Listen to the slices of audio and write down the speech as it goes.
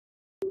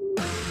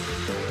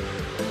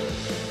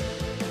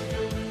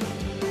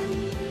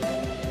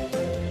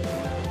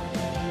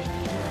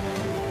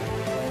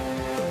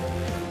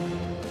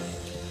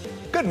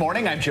Good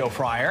morning, I'm Joe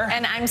Fryer.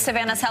 And I'm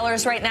Savannah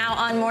Sellers. Right now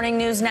on Morning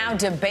News Now,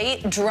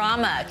 debate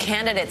drama.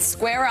 Candidates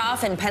square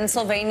off in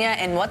Pennsylvania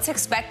in what's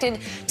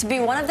expected to be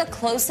one of the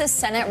closest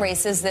Senate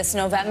races this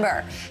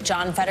November.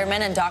 John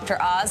Fetterman and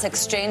Dr. Oz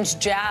exchanged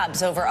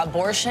jabs over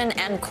abortion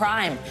and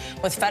crime,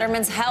 with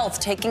Fetterman's health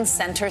taking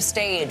center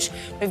stage.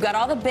 We've got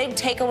all the big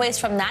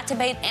takeaways from that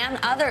debate and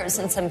others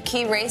in some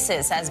key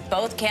races as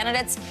both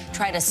candidates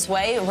try to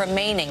sway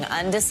remaining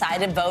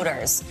undecided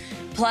voters.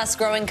 Plus,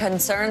 growing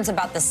concerns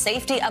about the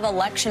safety of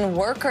election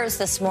workers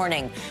this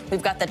morning.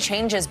 We've got the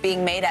changes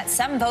being made at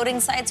some voting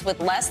sites with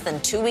less than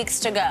 2 weeks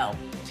to go.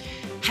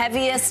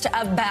 Heaviest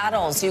of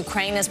battles.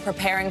 Ukraine is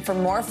preparing for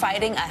more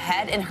fighting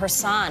ahead in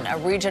Kherson, a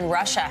region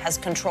Russia has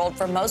controlled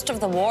for most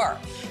of the war.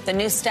 The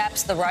new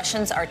steps the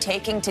Russians are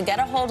taking to get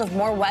a hold of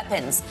more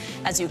weapons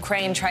as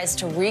Ukraine tries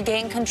to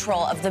regain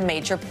control of the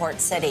major port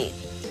city.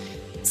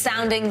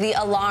 Sounding the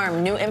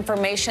alarm, new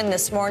information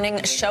this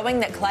morning showing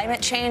that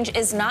climate change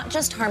is not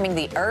just harming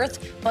the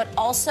Earth, but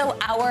also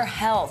our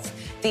health.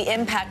 The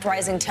impact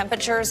rising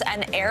temperatures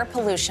and air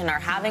pollution are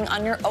having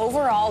on your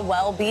overall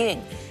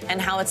well-being, and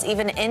how it's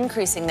even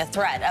increasing the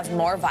threat of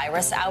more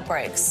virus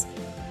outbreaks.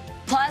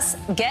 Plus,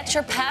 get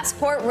your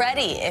passport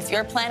ready. If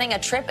you're planning a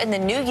trip in the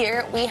new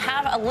year, we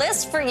have a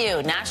list for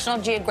you. National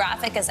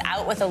Geographic is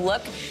out with a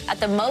look at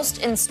the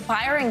most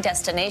inspiring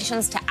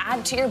destinations to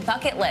add to your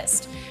bucket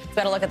list. We've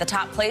got to look at the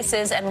top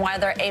places and why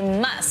they're a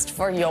must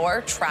for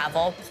your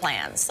travel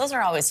plans. Those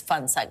are always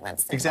fun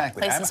segments.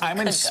 Exactly. I'm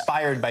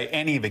inspired by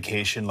any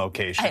vacation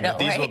location. I know,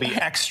 these right? will be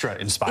extra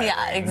inspiring.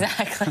 Yeah,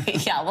 exactly.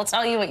 Yeah, we'll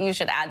tell you what you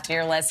should add to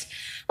your list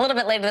a little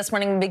bit later this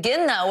morning. We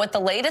begin, though, with the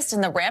latest in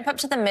the ramp up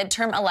to the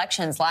midterm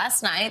elections.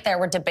 Last night, there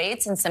were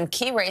debates in some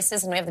key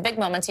races, and we have the big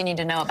moments you need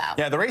to know about.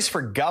 Yeah, the race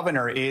for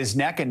governor is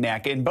neck and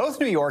neck in both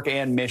New York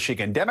and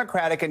Michigan.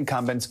 Democratic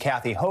incumbents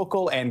Kathy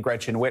Hochul and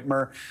Gretchen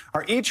Whitmer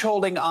are each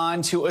holding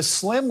on to a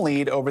slim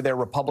lead over their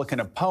Republican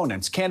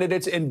opponents.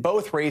 Candidates in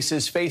both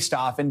races faced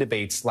off in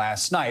debates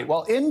last night.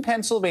 While in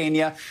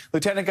Pennsylvania,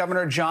 Lieutenant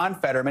Governor John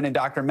Fetterman and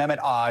Dr.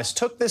 Mehmet Oz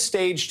took the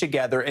stage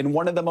together in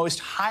one of the most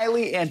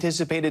highly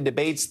anticipated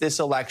debates this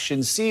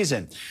election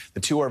season. The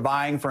two are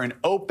vying for an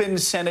open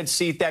Senate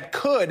seat that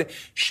could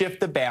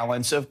shift the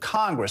balance of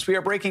Congress. We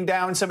are breaking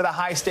down some of the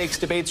high-stakes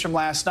debates from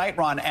last night.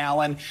 Ron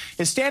Allen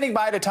is standing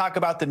by to talk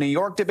about the New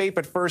York debate,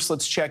 but first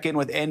let's check in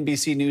with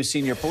NBC News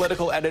senior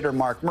political editor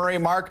Mark Murray.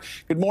 Mark,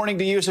 good morning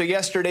to you. So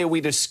yesterday we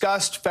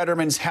discussed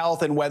Fetterman's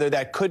health and whether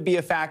that could be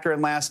a factor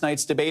in last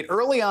night's debate.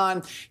 Early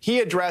on,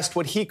 he addressed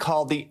what he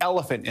called the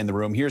elephant in the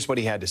room. Here's what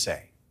he had to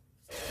say.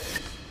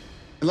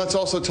 And let's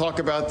also talk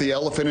about the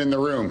elephant in the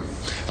room.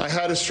 I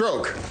had a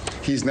stroke.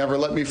 He's never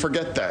let me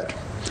forget that.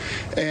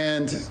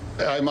 And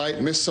I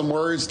might miss some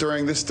words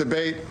during this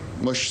debate,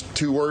 mush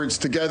two words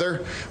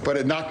together, but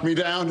it knocked me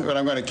down, but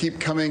I'm going to keep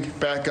coming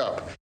back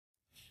up.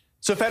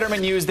 So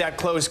Fetterman used that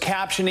closed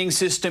captioning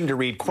system to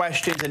read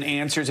questions and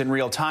answers in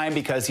real time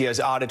because he has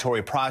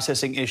auditory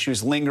processing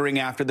issues lingering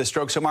after the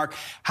stroke. So, Mark,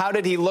 how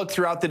did he look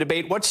throughout the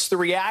debate? What's the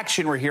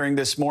reaction we're hearing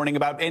this morning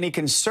about any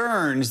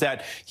concerns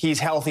that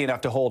he's healthy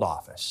enough to hold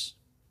office?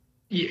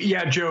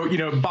 Yeah, Joe,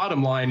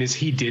 bottom line is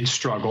he did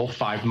struggle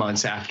 5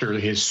 months after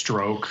his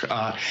stroke.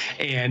 I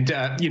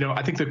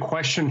think the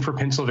question for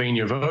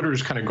Pennsylvania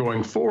voters kind of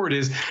going forward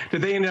is,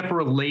 did they end up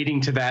relating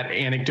to that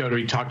anecdote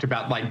he talked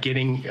about, like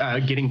getting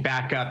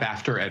back up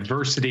after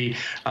adversity?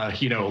 A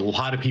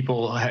lot of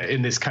people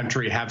in this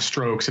country have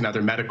strokes and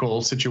other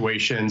medical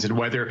situations, and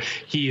whether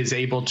he is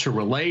able to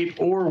relate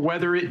or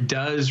whether it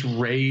does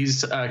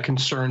raise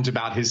concerns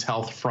about his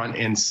health front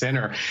and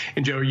center.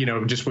 And Joe,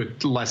 just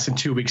with less than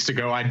 2 weeks to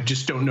go, I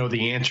just don't know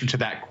the answer to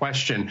that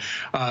question.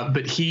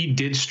 But he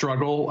did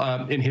struggle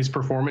in his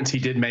performance. He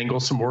did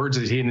mangle some words,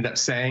 as he ended up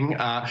saying.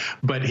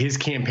 But his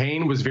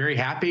campaign was very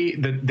happy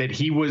that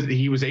he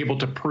was able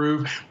to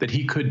prove that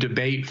he could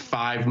debate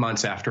 5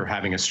 months after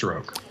having a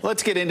stroke.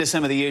 Let's get into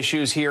some of the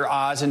issues here.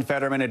 Oz and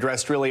Fetterman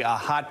addressed really a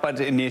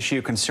hot-button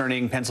issue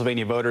concerning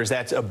Pennsylvania voters.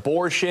 That's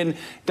abortion.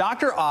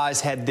 Dr. Oz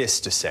had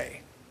this to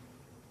say.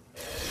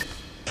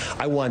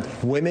 I want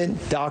women,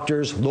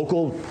 doctors,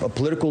 local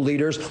political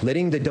leaders,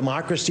 letting the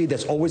democracy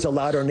that's always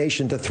allowed our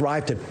nation to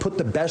thrive, to put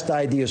the best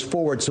ideas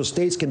forward so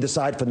states can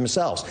decide for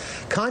themselves.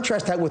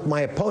 Contrast that with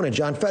my opponent,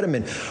 John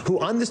Fetterman, who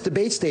on this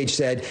debate stage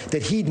said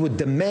that he would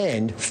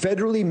demand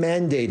federally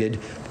mandated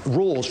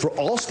rules for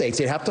all states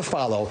they'd have to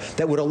follow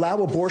that would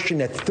allow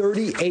abortion at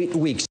 38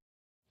 weeks.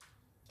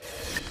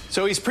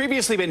 So he's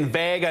previously been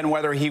vague on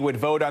whether he would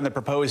vote on the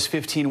proposed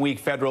 15-week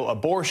federal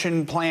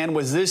abortion plan.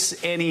 Was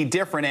this any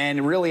different?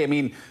 And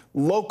really,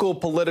 local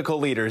political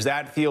leaders,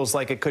 that feels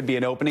like it could be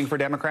an opening for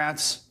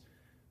Democrats?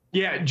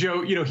 Yeah,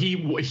 Joe,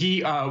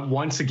 he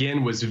once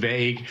again was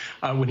vague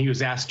when he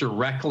was asked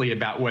directly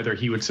about whether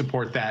he would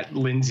support that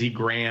Lindsey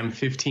Graham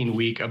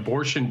 15-week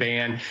abortion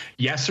ban,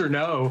 yes or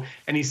no.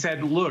 And he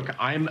said, look,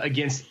 I'm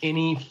against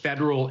any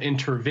federal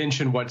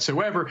intervention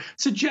whatsoever,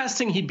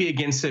 suggesting he'd be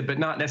against it, but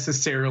not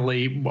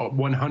necessarily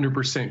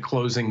 100%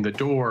 closing the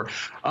door.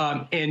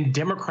 And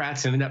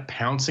Democrats ended up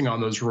pouncing on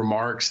those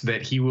remarks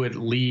that he would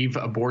leave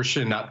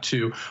abortion up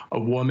to a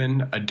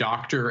woman, a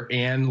doctor,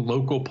 and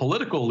local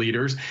political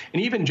leaders.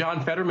 And even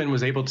John Fetterman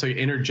was able to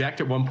interject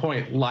at one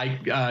point,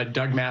 like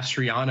Doug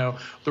Mastriano,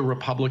 the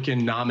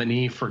Republican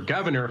nominee for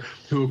governor,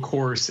 who, of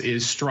course,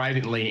 is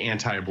stridently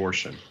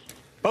anti-abortion.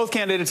 Both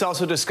candidates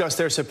also discussed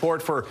their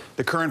support for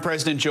the current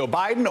President Joe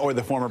Biden or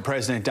the former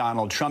President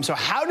Donald Trump. So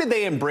how did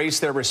they embrace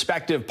their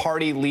respective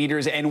party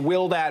leaders, and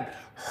will that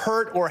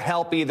hurt or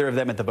help either of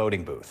them at the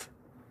voting booth?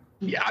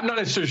 Yeah, I'm not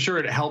necessarily sure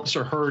it helps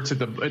or hurts at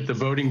the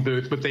voting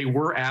booth, but they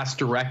were asked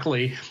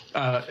directly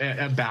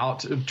about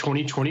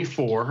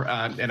 2024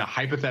 in a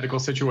hypothetical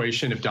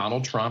situation if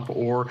Donald Trump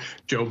or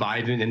Joe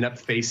Biden end up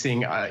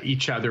facing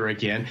each other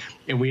again.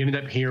 And we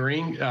ended up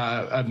hearing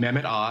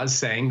Mehmet Oz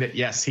saying that,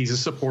 yes, he's a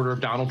supporter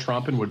of Donald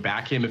Trump and would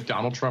back him if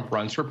Donald Trump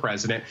runs for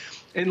president.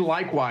 And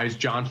likewise,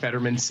 John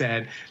Fetterman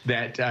said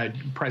that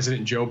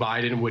President Joe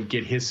Biden would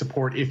get his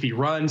support if he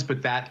runs,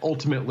 but that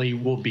ultimately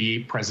will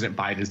be President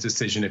Biden's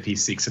decision if he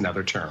seeks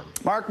another term.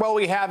 Mark, while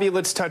we have you,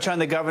 let's touch on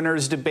the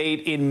governor's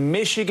debate in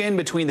Michigan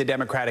between the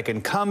Democratic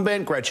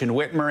incumbent, Gretchen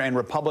Whitmer, and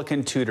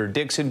Republican Tudor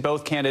Dixon.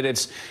 Both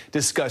candidates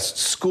discussed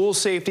school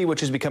safety,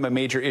 which has become a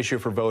major issue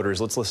for voters.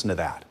 Let's listen to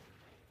that.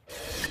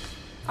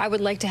 I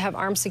would like to have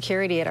armed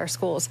security at our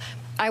schools.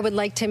 I would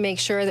like to make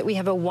sure that we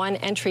have a one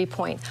entry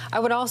point. I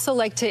would also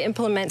like to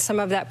implement some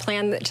of that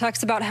plan that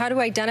talks about how to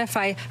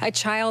identify a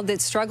child that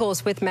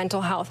struggles with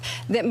mental health,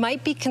 that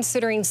might be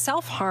considering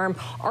self-harm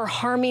or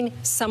harming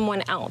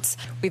someone else.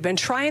 We've been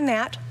trying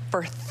that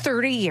for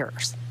 30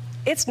 years.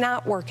 It's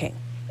not working.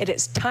 It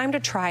is time to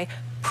try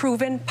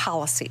proven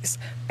policies,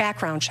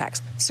 background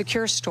checks,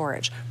 secure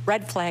storage,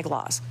 red flag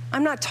laws.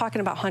 I'm not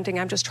talking about hunting.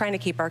 I'm just trying to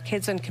keep our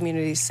kids and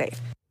communities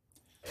safe.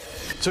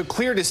 So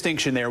clear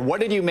distinction there. What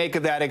did you make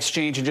of that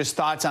exchange, and just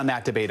thoughts on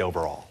that debate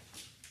overall?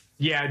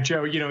 Yeah,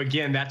 Joe,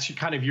 again, that's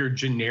kind of your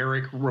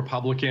generic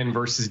Republican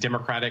versus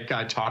Democratic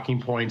talking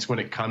points when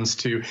it comes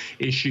to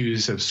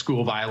issues of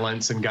school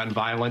violence and gun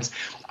violence.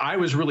 I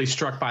was really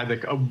struck by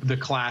the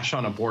clash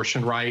on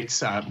abortion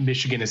rights.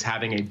 Michigan is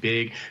having a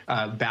big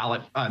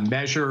ballot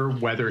measure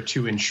whether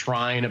to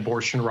enshrine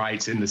abortion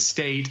rights in the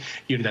state.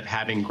 You ended up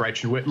having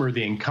Gretchen Whitmer,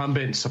 the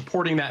incumbent,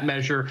 supporting that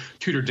measure,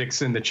 Tudor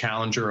Dixon, the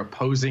challenger,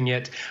 opposing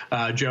it.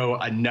 Joe,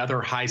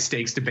 another high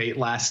stakes debate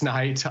last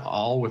night,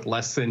 all with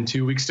less than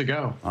 2 weeks to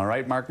go. All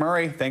right, Mark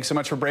Murray, thanks so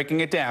much for breaking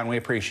it down. We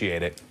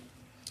appreciate it.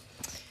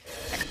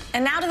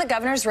 And now to the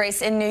governor's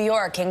race in New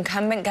York.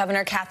 Incumbent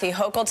Governor Kathy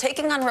Hochul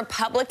taking on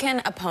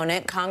Republican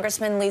opponent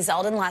Congressman Lee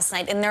Zeldin last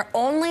night in their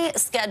only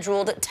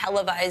scheduled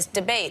televised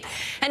debate.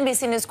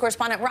 NBC News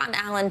correspondent Ron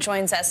Allen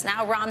joins us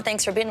now. Ron,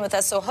 thanks for being with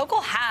us. So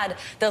Hochul had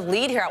the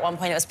lead here at one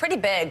point. It was pretty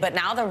big, but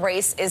now the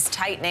race is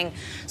tightening.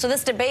 So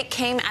this debate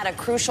came at a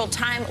crucial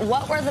time.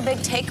 What were the big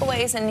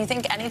takeaways, and you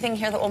think anything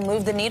here that will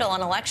move the needle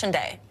on Election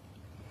Day?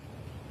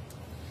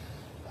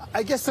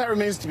 I guess that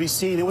remains to be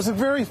seen. It was a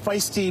very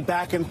feisty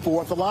back and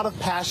forth, a lot of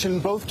passion.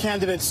 Both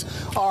candidates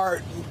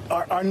are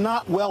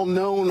not well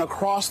known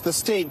across the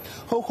state.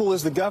 Hochul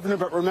is the governor,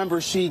 but remember,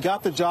 she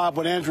got the job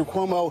when Andrew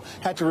Cuomo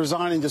had to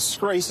resign in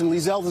disgrace, and Lee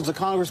Zeldin's a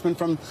congressman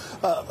from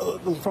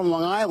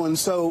Long Island.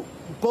 So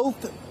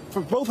for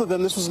both of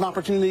them, this was an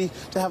opportunity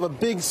to have a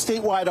big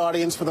statewide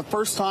audience for the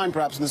first time,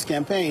 perhaps, in this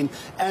campaign,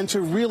 and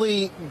to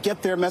really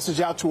get their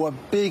message out to a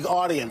big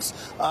audience.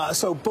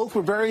 So both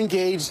were very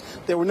engaged.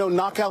 There were no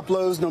knockout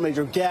blows, no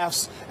major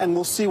gaffes, and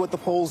we'll see what the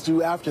polls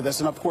do after this.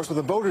 And, of course, what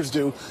the voters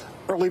do.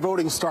 Early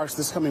voting starts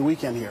this coming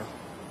weekend here.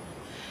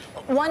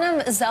 One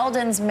of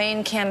Zeldin's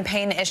main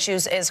campaign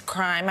issues is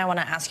crime. I want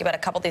to ask you about a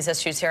couple of these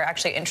issues here,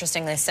 actually,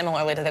 interestingly,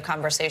 similarly to the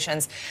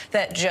conversations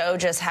that Joe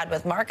just had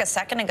with Mark a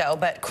second ago.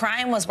 But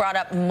crime was brought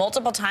up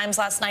multiple times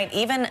last night,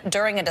 even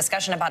during a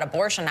discussion about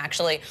abortion,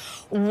 actually.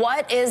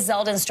 What is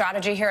Zeldin's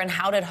strategy here, and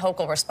how did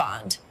Hochul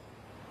respond?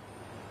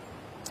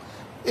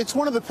 It's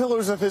one of the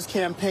pillars of his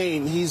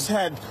campaign. He's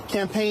had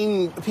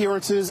campaign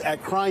appearances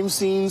at crime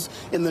scenes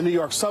in the New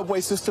York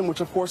subway system,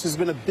 which, of course, has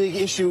been a big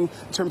issue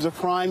in terms of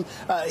crime.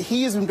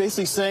 He has been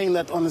basically saying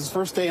that on his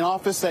first day in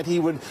office that he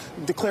would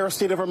declare a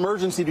state of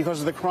emergency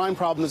because of the crime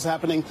problem that's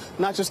happening,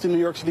 not just in New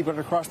York City, but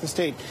across the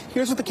state.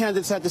 Here's what the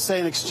candidates had to say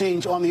in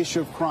exchange on the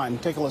issue of crime.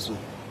 Take a listen.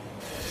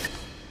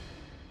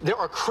 There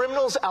are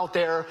criminals out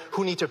there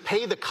who need to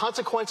pay the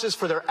consequences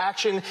for their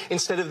action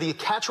instead of the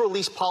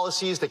catch-release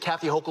policies that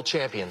Kathy Hochul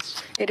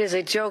champions. It is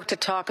a joke to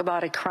talk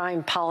about a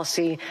crime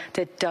policy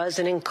that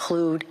doesn't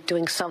include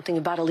doing something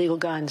about illegal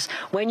guns.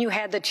 When you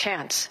had the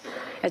chance,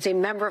 as a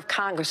member of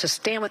Congress, to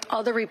stand with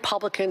other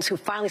Republicans who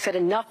finally said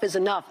enough is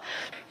enough,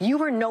 you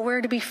were nowhere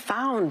to be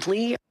found,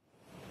 Lee.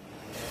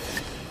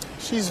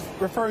 She's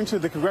referring to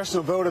the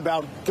congressional vote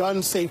about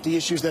gun safety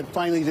issues that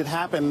finally did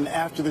happen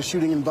after the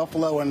shooting in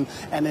Buffalo and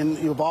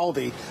in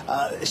Uvalde.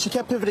 She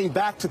kept pivoting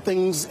back to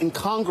things in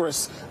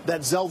Congress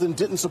that Zeldin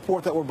didn't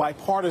support that were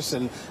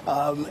bipartisan,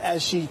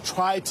 as she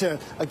tried to,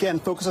 again,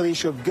 focus on the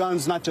issue of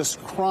guns, not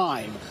just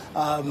crime.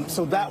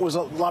 So that was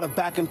a lot of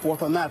back and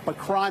forth on that. But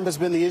crime has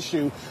been the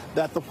issue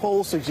that the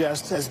polls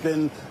suggest has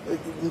been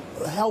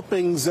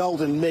helping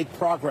Zeldin make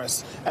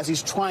progress as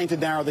he's trying to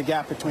narrow the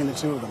gap between the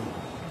two of them.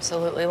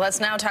 Absolutely.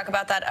 Let's now talk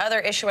about that other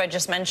issue I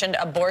just mentioned,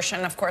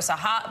 abortion, of course, a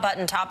hot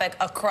button topic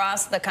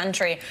across the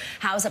country.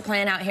 How's it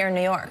playing out here in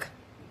New York?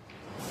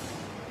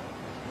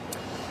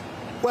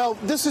 Well,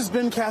 this has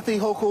been Kathy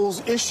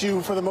Hochul's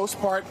issue for the most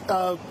part,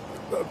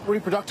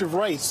 reproductive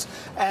rights,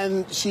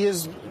 and she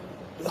is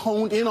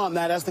honed in on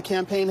that as the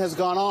campaign has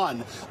gone on.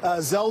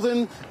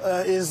 Zeldin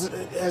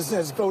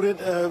has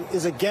voted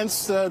is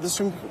against the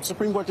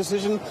Supreme Court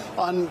decision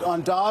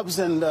on Dobbs,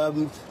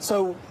 and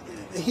so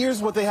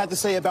here's what they had to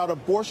say about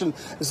abortion.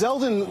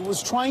 Zeldin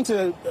was trying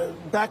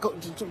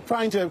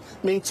to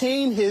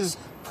maintain his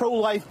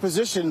pro-life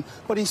position,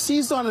 but he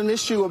seized on an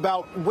issue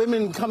about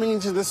women coming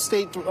into the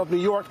state of New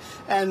York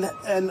and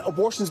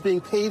abortions being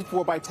paid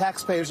for by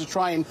taxpayers to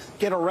try and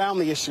get around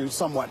the issue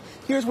somewhat.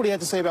 Here's what he had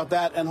to say about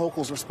that and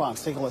Hochul's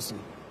response. Take a listen.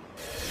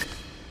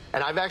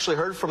 And I've actually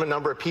heard from a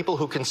number of people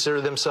who consider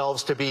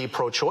themselves to be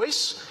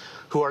pro-choice,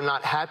 who are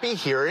not happy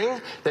hearing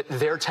that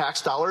their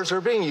tax dollars are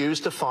being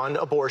used to fund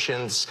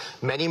abortions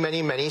many,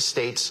 many, many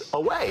states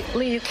away.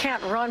 Lee, you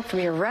can't run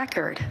from your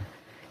record.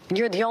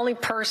 You're the only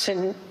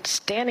person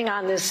standing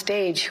on this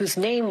stage whose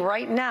name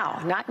right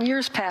now, not in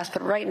years past,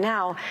 but right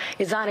now,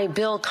 is on a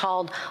bill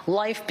called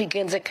Life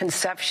Begins at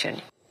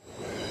Conception.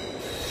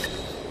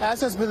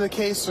 As has been the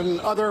case in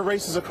other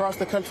races across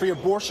the country,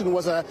 abortion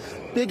was a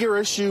bigger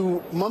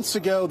issue months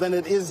ago than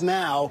it is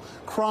now.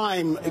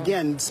 Crime,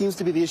 again, seems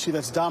to be the issue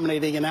that's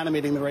dominating and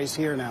animating the race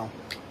here now.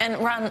 And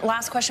Ron,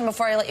 last question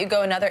before I let you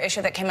go. Another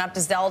issue that came up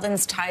is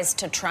Zeldin's ties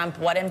to Trump.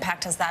 What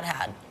impact has that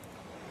had?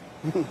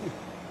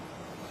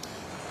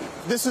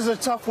 This is a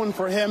tough one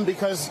for him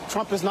because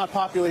Trump is not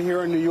popular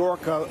here in New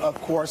York,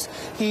 of course.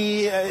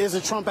 He is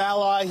a Trump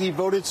ally. He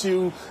voted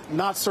to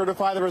not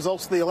certify the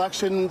results of the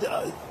election.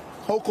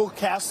 Hochul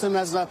cast him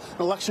as an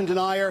election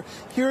denier.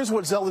 Here's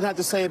what Zeldin had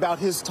to say about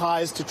his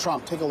ties to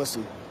Trump. Take a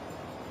listen.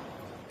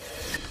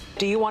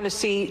 Do you want to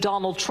see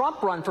Donald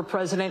Trump run for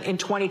president in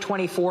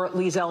 2024,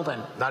 Lee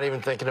Zeldin? Not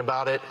even thinking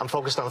about it. I'm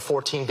focused on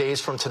 14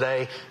 days from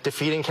today,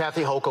 defeating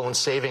Kathy Hochul and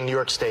saving New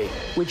York State.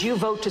 Would you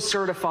vote to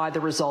certify the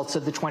results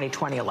of the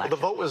 2020 election? The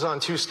vote was on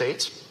 2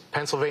 states,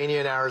 Pennsylvania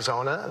and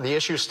Arizona. The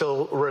issue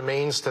still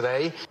remains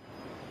today.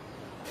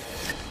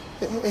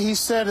 He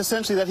said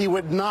essentially that he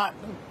would not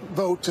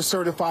vote to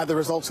certify the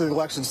results of the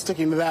election,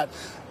 sticking to that.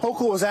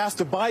 Hochul was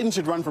asked if Biden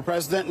should run for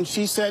president, and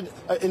she said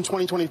in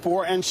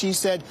 2024, and she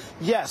said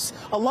yes.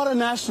 A lot of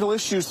national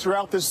issues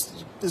throughout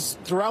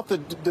throughout the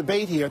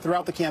debate here,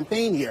 throughout the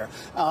campaign here,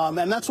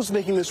 and that's what's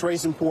making this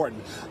race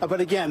important.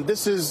 But again,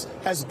 this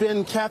has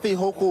been Kathy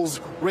Hochul's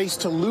race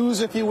to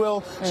lose, if you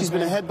will. She's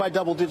been ahead by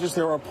double digits.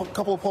 There were a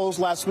couple of polls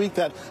last week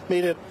that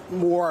made it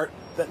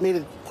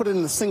put it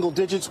in the single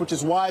digits, which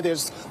is why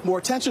there's more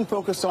attention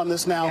focused on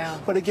this now. Yeah.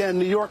 But again,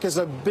 New York is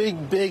a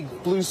big, big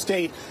blue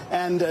state,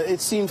 and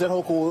it seems that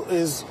Hochul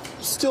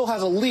still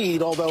has a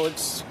lead, although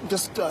it's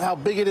just how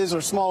big it is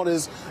or small it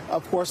is,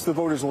 of course, the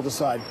voters will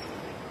decide.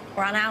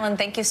 Ron Allen,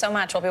 thank you so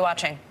much. We'll be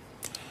watching.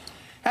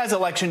 As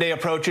Election Day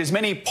approaches,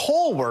 many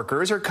poll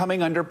workers are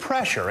coming under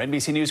pressure.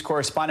 NBC News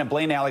correspondent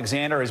Blaine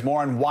Alexander has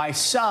more on why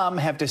some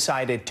have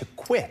decided to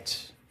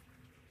quit.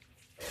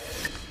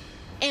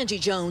 Angie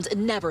Jones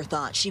never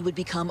thought she would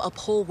become a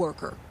poll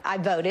worker. I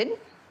voted,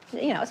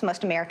 as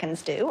most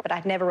Americans do, but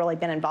I've never really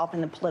been involved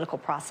in the political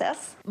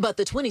process. But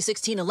the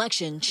 2016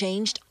 election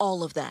changed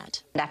all of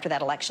that. After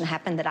that election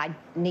happened, that I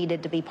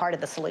needed to be part of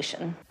the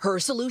solution. Her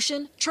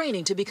solution,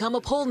 training to become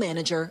a poll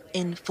manager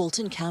in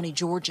Fulton County,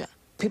 Georgia.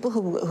 People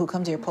who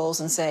come to your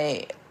polls and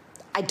say,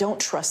 I don't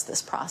trust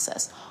this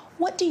process,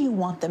 what do you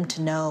want them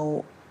to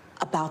know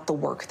about the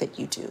work that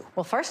you do?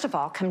 Well, first of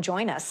all, come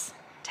join us.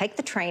 Take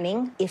the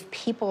training. If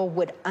people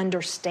would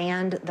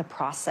understand the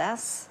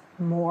process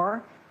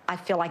more, I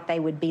feel like they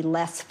would be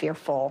less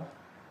fearful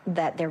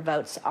that their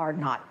votes are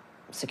not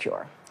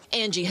secure.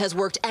 Angie has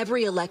worked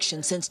every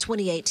election since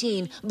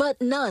 2018, but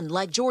none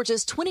like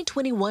Georgia's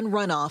 2021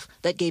 runoff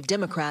that gave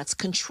Democrats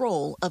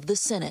control of the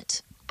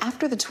Senate.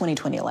 After the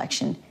 2020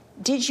 election,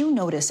 did you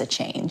notice a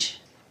change?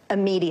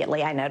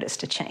 Immediately, I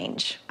noticed a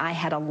change. I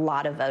had a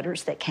lot of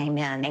voters that came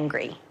in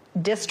angry,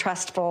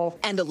 distrustful.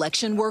 And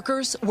election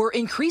workers were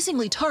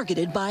increasingly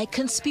targeted by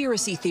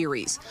conspiracy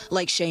theories,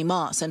 like Shay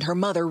Moss and her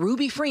mother,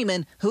 Ruby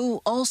Freeman,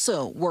 who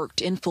also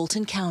worked in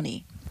Fulton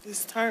County.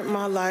 It's turned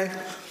my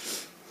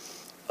life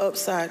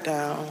upside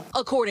down.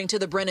 According to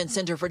the Brennan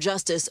Center for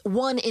Justice,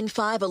 1 in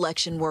 5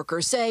 election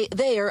workers say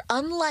they are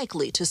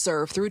unlikely to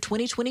serve through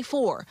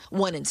 2024.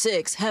 1 in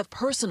 6 have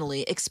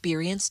personally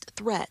experienced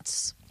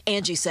threats.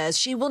 Angie says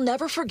she will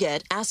never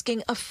forget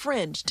asking a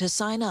friend to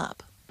sign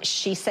up.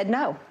 She said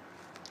no.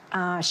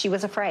 She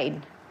was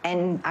afraid.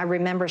 And I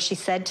remember she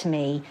said to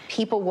me,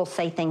 people will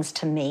say things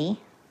to me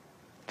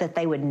that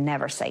they would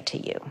never say to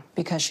you.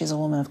 Because she's a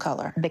woman of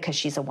color. Because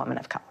she's a woman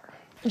of color.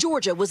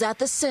 Georgia was at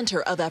the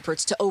center of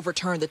efforts to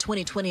overturn the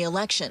 2020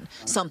 election,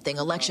 something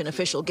election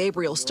official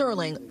Gabriel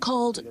Sterling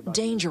called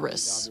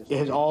dangerous. It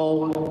has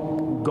all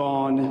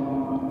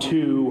gone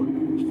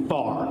too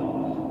far.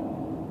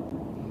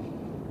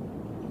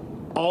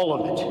 All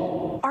of it.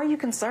 Are you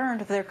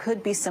concerned there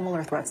could be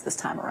similar threats this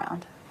time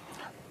around?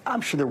 I'm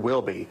sure there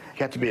will be. You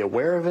have to be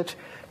aware of it,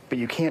 but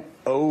you can't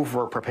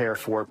over-prepare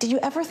for it. Did you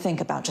ever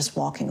think about just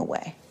walking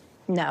away?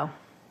 No,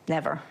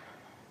 never.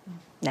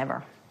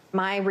 Never.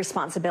 My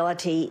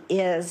responsibility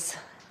is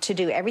to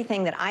do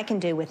everything that I can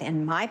do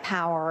within my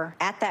power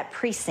at that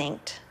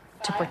precinct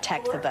to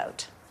protect the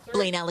vote.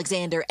 Blaine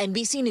Alexander,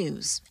 NBC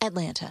News,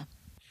 Atlanta.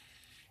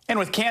 And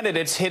with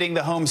candidates hitting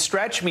the home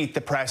stretch, Meet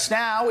the Press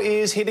now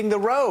is hitting the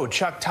road.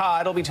 Chuck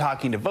Todd will be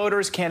talking to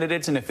voters,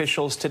 candidates, and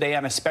officials today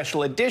on a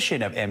special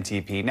edition of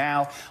MTP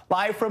Now,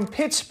 live from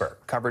Pittsburgh.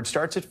 Coverage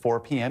starts at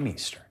 4 p.m.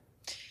 Eastern.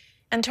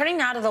 And turning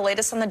now to the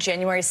latest on the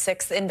January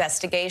 6th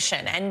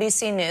investigation,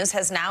 NBC News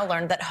has now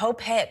learned that Hope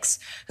Hicks,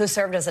 who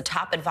served as a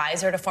top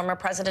advisor to former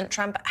President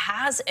Trump,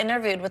 has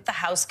interviewed with the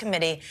House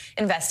committee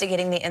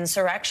investigating the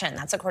insurrection.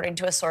 That's according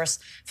to a source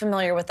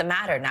familiar with the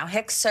matter. Now,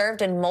 Hicks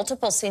served in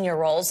multiple senior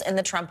roles in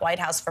the Trump White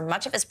House for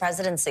much of his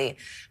presidency,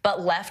 but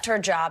left her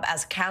job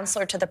as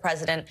counselor to the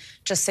president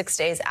just 6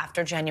 days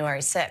after January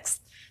 6th.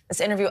 This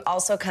interview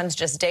also comes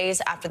just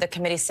days after the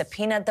committee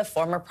subpoenaed the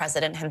former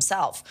president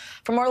himself.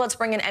 For more, let's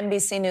bring in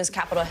NBC News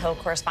Capitol Hill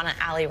correspondent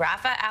Ali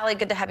Rafa. Ali,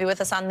 good to have you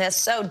with us on this.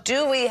 So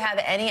do we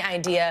have any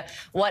idea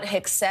what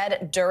Hicks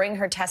said during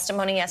her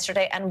testimony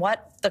yesterday and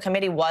what the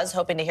committee was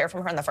hoping to hear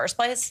from her in the first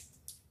place?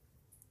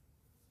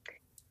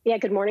 Yeah,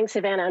 good morning,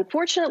 Savannah.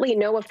 Unfortunately,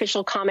 no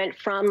official comment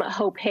from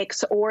Hope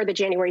Hicks or the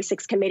January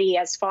 6th committee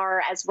as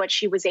far as what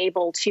she was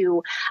able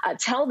to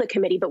tell the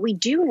committee. But we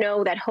do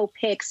know that Hope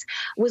Hicks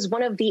was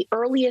one of the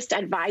earliest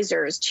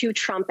advisors to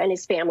Trump and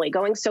his family,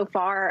 going so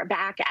far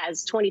back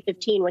as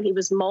 2015 when he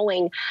was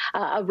mulling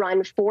a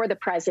run for the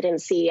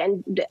presidency.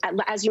 And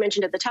as you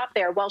mentioned at the top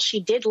there, while she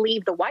did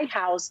leave the White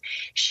House,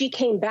 she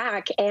came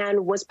back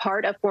and was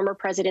part of former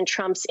President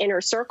Trump's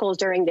inner circles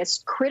during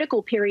this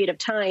critical period of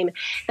time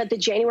that the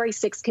January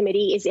 6th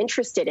committee is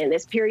interested in,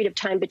 this period of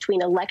time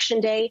between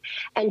Election Day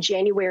and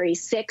January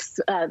 6th.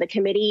 The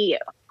committee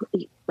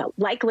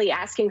likely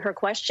asking her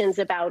questions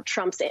about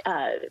Trump's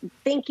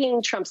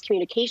thinking, Trump's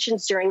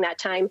communications during that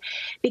time,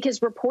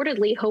 because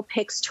reportedly Hope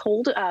Hicks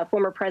told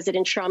former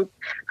President Trump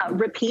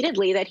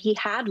repeatedly that he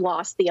had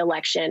lost the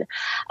election.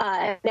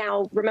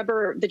 Now,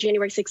 remember, the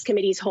January 6th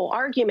committee's whole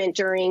argument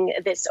during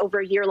this over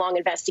a year-long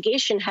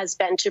investigation has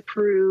been to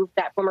prove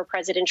that former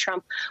President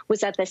Trump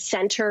was at the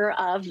center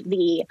of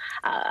the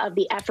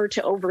effort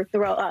to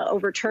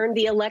overturn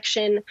the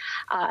election,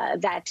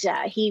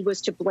 that he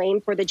was to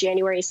blame for the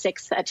January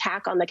 6th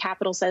attack on the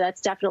Capitol. So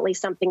that's definitely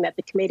something that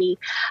the committee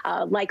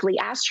likely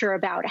asked her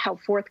about. How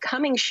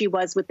forthcoming she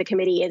was with the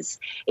committee is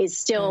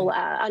still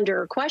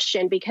under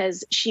question,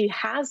 because she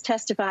has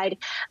testified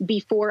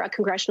before a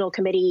congressional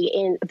committee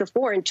in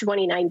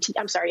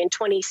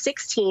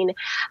 2016,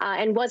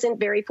 and wasn't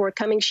very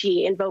forthcoming.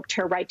 She invoked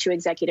her right to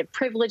executive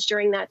privilege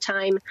during that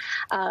time.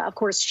 Of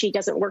course, she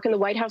doesn't work in the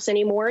White House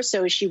anymore,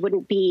 so she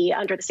wouldn't be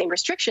under the same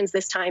restrictions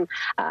this time.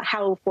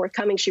 How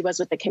forthcoming she was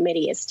with the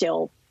committee is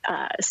still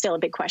a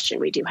big question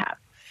we do have.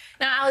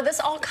 Now, Ali, this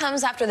all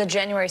comes after the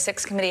January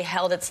 6th committee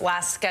held its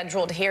last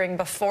scheduled hearing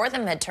before the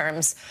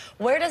midterms.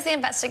 Where does the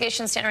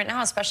investigation stand right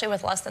now, especially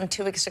with less than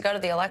 2 weeks to go to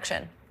the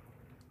election?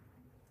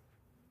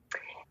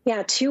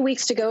 Yeah, 2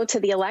 weeks to go to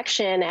the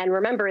election. And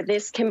remember,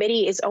 this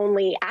committee is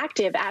only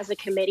active as a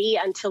committee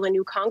until a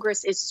new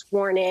Congress is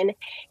sworn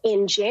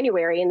in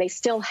January. And they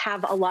still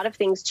have a lot of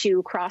things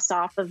to cross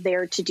off of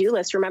their to-do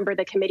list. Remember,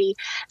 the committee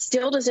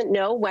still doesn't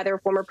know whether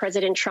former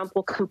President Trump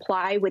will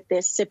comply with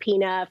this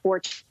subpoena for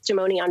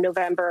testimony on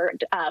November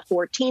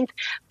 14th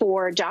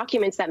for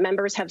documents that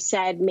members have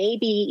said may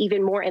be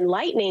even more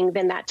enlightening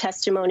than that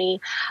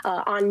testimony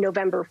on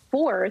November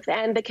 4th.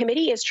 And the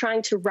committee is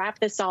trying to wrap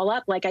this all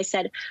up. Like I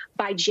said,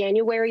 by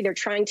January, they're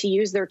trying to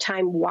use their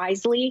time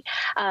wisely.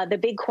 The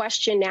big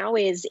question now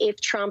is,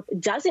 if Trump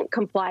doesn't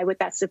comply with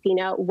that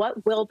subpoena,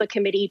 what will the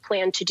committee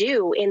plan to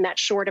do in that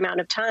short amount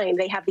of time?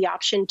 They have the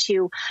option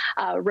to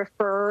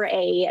refer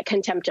a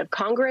contempt of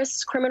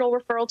Congress criminal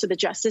referral to the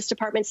Justice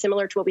Department,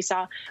 similar to what we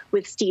saw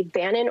with Steve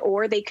Bannon,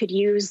 or they could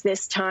use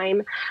this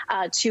time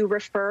to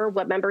refer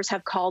what members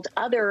have called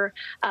other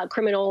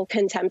criminal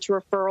contempt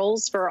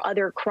referrals for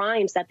other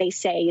crimes that they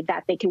say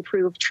that they can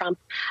prove Trump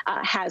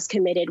has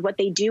committed. What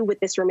they do with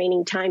this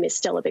remaining time is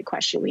still a big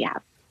question we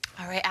have.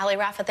 All right, Ali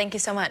Rafa, thank you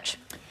so much.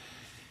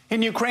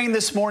 In Ukraine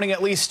this morning,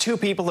 at least 2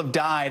 people have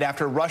died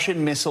after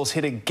Russian missiles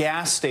hit a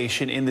gas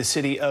station in the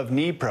city of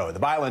Dnipro. The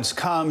violence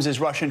comes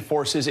as Russian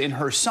forces in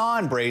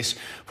Kherson brace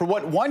for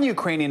what one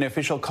Ukrainian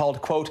official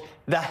called, quote,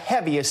 the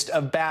heaviest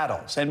of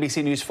battles.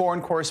 NBC News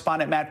foreign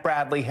correspondent Matt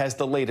Bradley has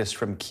the latest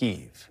from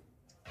Kyiv.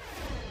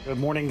 Good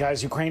morning,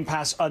 guys. Ukraine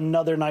passed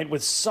another night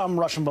with some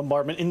Russian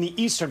bombardment in the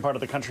eastern part of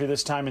the country,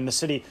 this time in the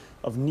city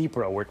of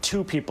Dnipro, where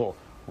 2 people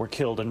were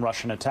killed in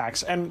Russian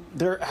attacks. And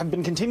there have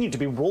been continued to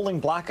be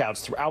rolling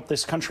blackouts throughout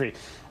this country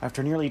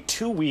after nearly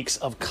 2 weeks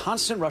of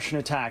constant Russian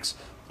attacks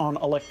on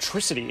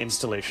electricity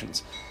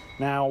installations.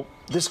 Now,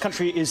 this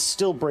country is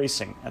still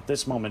bracing at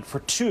this moment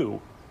for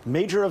 2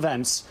 major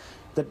events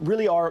that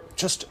really are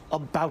just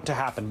about to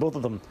happen, both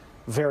of them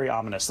very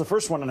ominous. The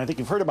first one, and I think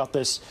you've heard about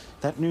this,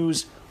 that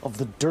news of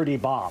the dirty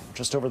bomb.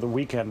 Just over the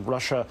weekend,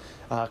 Russia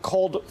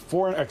called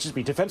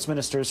defense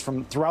ministers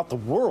from throughout the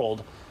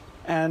world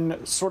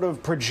and sort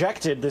of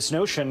projected this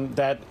notion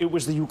that it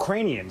was the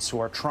Ukrainians who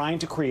are trying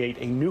to create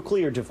a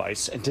nuclear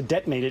device and to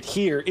detonate it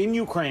here in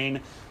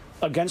Ukraine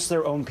against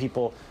their own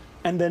people,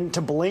 and then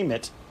to blame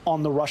it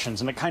on the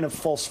Russians in a kind of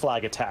false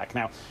flag attack.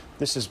 Now,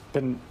 this has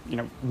been,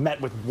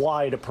 met with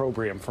wide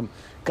opprobrium from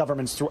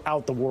governments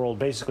throughout the world,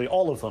 basically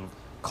all of them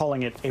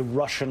calling it a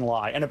Russian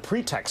lie and a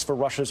pretext for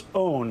Russia's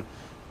own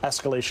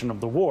escalation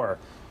of the war.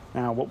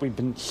 Now, what we've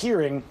been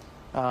hearing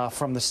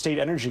from the state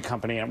energy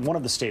company, and one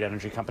of the state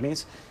energy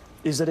companies,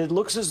 is that it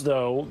looks as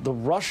though the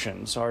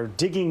Russians are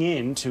digging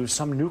into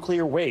some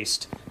nuclear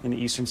waste in the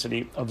eastern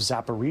city of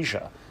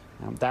Zaporizhia.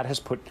 That has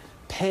put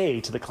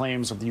pay to the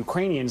claims of the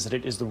Ukrainians that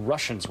it is the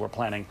Russians who are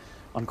planning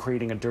on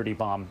creating a dirty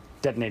bomb,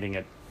 detonating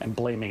it, and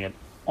blaming it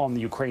on the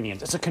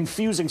Ukrainians. It's a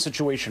confusing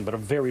situation, but a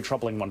very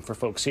troubling one for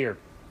folks here.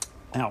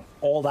 Now,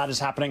 all that is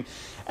happening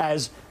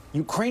as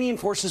Ukrainian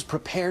forces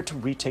prepare to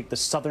retake the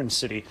southern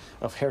city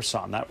of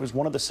Kherson. That was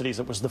one of the cities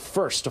that was the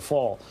first to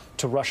fall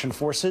to Russian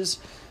forces.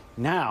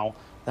 Now,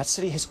 that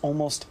city has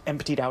almost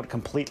emptied out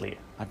completely.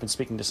 I've been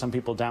speaking to some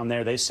people down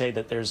there. They say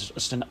that there's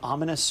just an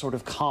ominous sort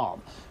of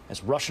calm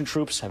as Russian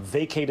troops have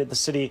vacated the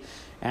city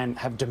and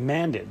have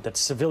demanded that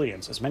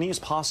civilians, as many as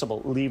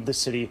possible, leave the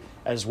city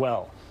as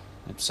well.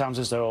 It sounds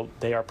as though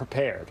they are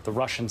prepared, the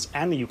Russians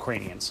and the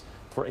Ukrainians,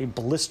 for a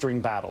blistering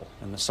battle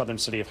in the southern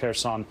city of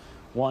Kherson,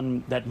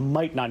 one that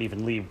might not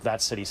even leave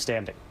that city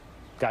standing.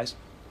 Guys?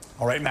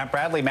 All right, Matt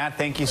Bradley. Matt,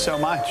 thank you so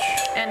much.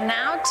 And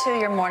now to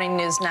your morning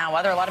news now.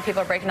 Weather, a lot of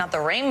people are breaking out the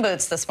rain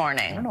boots this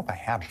morning. I don't know if I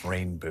have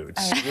rain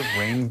boots. Do you have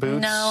rain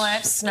boots? No, I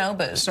have snow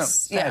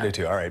boots. Yeah, I do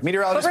too. All right.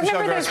 Meteorologist but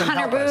remember Michelle those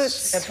hunter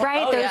boots,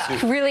 right? Oh,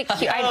 those yeah. really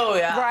cute.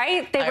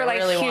 Right? They were like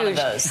really huge. wanted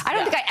those. I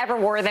don't think I ever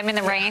wore them in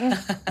the rain,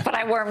 but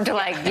I wore them to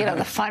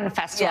the fun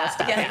festival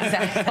stuff. Yeah,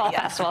 exactly. Fall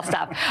festival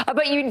stuff.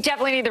 But you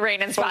definitely need the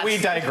rain in spots. But we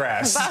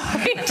digress.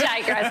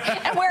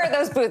 And where are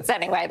those boots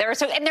anyway?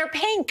 They're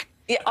pink.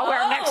 I'll wear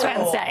them next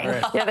Wednesday.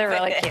 Right. Yeah, they're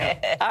really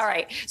cute. All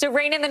right. So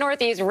rain in the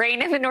northeast,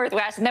 rain in the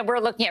northwest, and then we're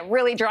looking at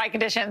really dry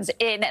conditions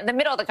in the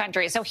middle of the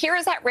country. So here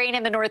is that rain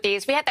in the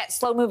northeast. We had that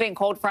slow-moving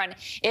cold front.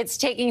 It's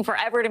taking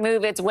forever to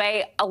move its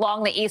way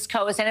along the east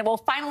coast, and it will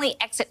finally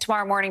exit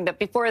tomorrow morning. But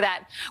before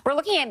that, we're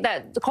looking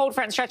at the cold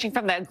front stretching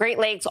from the Great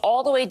Lakes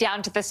all the way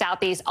down to the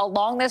southeast.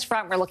 Along this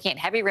front, we're looking at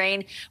heavy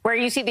rain. Where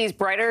you see these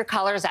brighter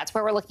colors, that's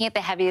where we're looking at the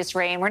heaviest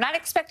rain. We're not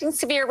expecting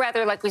severe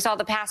weather like we saw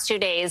the past 2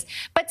 days,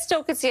 but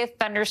still could see a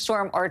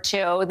thunderstorm or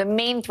 2. The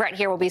main threat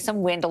here will be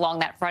some wind along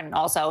that front and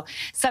also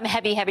some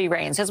heavy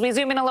rains. As we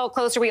zoom in a little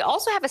closer, we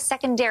also have a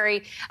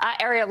secondary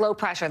area of low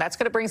pressure. That's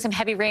going to bring some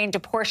heavy rain to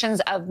portions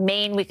of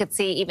Maine. We could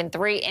see even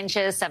 3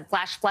 inches, some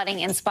flash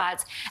flooding in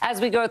spots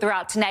as we go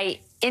throughout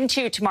tonight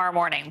into tomorrow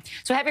morning.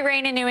 So heavy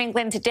rain in New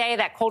England today.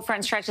 That cold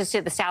front stretches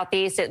to the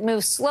southeast. It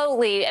moves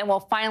slowly and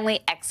will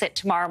finally exit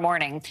tomorrow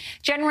morning.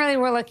 Generally,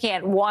 we're looking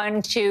at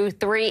 1, 2,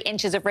 3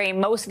 inches of rain,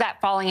 most of that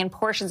falling in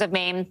portions of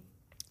Maine.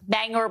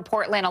 Bangor,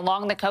 Portland,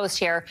 along the coast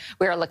here,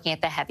 we are looking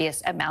at the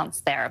heaviest amounts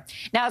there.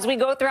 Now, as we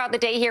go throughout the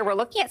day here, we're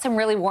looking at some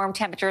really warm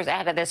temperatures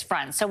ahead of this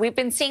front. So we've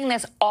been seeing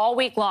this all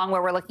week long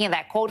where we're looking at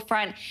that cold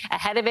front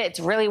ahead of it. It's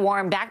really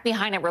warm. Back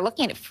behind it, we're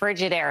looking at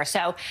frigid air.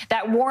 So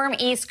that warm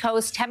East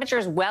Coast,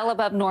 temperatures well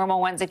above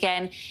normal once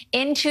again,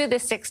 into the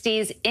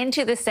 60s,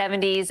 into the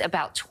 70s,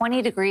 about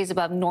 20 degrees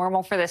above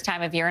normal for this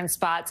time of year in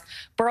spots.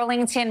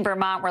 Burlington,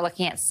 Vermont, we're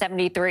looking at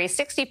 73,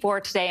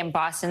 64 today in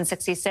Boston,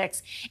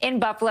 66 in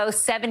Buffalo,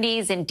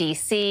 70s in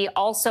D.C.,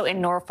 also in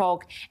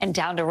Norfolk and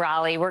down to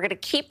Raleigh. We're going to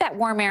keep that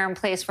warm air in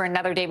place for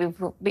another day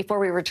before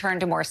we return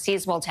to more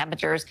seasonal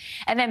temperatures.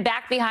 And then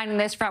back behind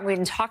this front, we've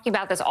been talking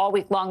about this all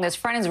week long. This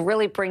front is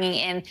really bringing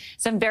in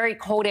some very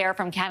cold air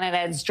from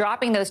Canada. It's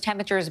dropping those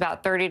temperatures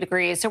about 30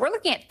 degrees. So we're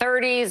looking at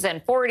 30s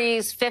and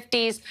 40s,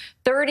 50s,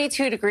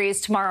 32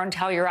 degrees tomorrow in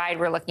Telluride.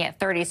 We're looking at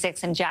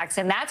 36 in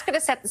Jackson. That's going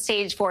to set the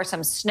stage for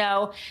some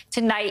snow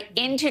tonight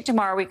into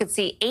tomorrow. We could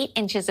see 8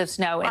 inches of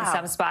snow in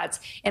some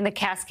spots in the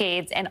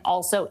Cascades and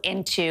also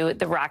into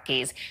the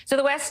Rockies. So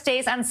the West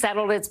stays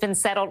unsettled. It's been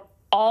settled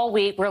all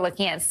week. We're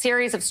looking at a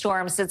series of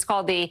storms. It's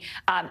called the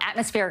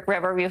atmospheric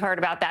river. We've heard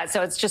about that.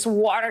 So it's just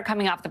water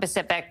coming off the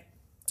Pacific.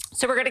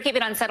 So we're going to keep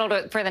it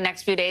unsettled for the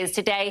next few days.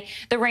 Today,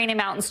 the rain and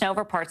mountain snow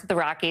for parts of the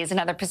Rockies.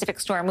 Another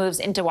Pacific storm moves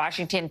into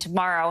Washington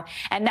tomorrow,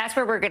 and that's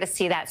where we're going to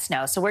see that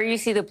snow. So where you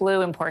see the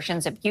blue in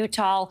portions of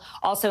Utah,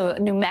 also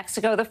New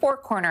Mexico, the Four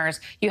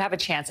Corners, you have a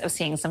chance of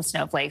seeing some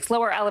snowflakes.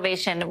 Lower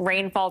elevation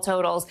rainfall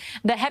totals.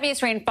 The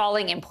heaviest rain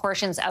falling in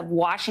portions of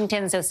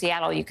Washington, so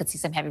Seattle, you could see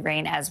some heavy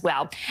rain as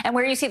well. And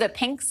where you see the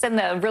pinks and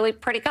the really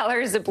pretty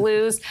colors, the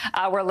blues,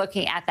 we're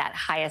looking at that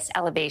highest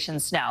elevation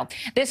snow.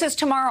 This is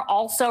tomorrow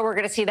also. We're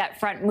going to see that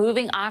front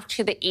moving off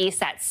to the east,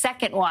 that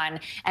second one,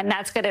 and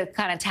that's going to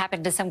kind of tap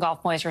into some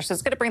Gulf moisture. So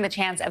it's going to bring the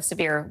chance of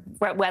severe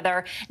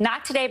weather.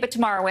 Not today, but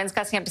tomorrow. Winds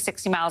gusting up to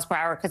 60 miles per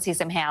hour. Could see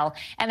some hail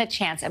and the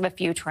chance of a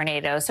few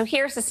tornadoes. So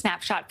here's the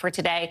snapshot for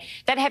today.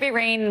 That heavy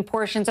rain in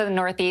portions of the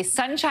Northeast.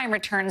 Sunshine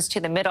returns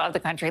to the middle of the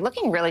country.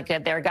 Looking really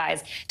good there,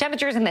 guys.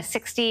 Temperatures in the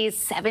 60s,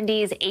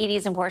 70s,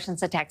 80s in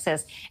portions of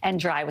Texas, and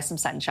dry with some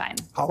sunshine.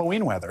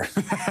 Halloween weather.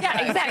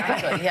 Yeah,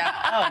 exactly. Yeah.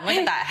 Oh, look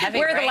at that heavy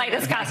Wear rain. the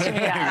lightest costume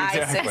you got.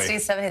 Exactly.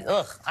 60s, 70s.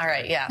 Ugh. All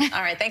right. Yeah.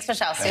 All right. Thanks,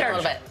 Michelle. See you in a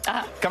little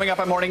bit. Coming up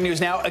on Morning News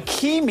Now, a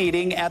key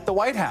meeting at the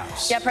White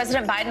House. Yeah,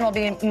 President Biden will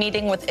be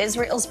meeting with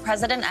Israel's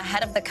president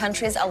ahead of the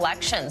country's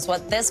elections.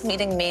 What this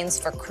meeting means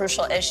for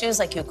crucial issues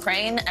like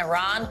Ukraine,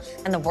 Iran,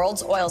 and the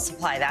world's oil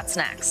supply. That's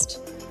next.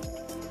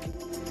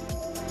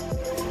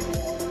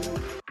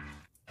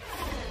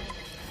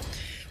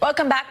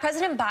 Welcome back.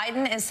 President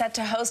Biden is set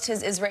to host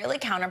his Israeli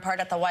counterpart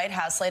at the White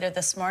House later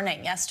this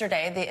morning.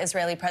 Yesterday, the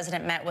Israeli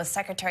president met with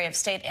Secretary of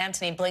State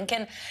Antony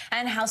Blinken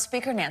and House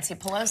Speaker Nancy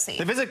Pelosi.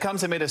 The visit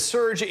comes amid a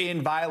surge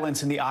in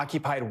violence in the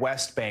occupied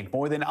West Bank.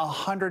 More than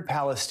 100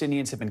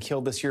 Palestinians have been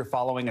killed this year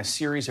following a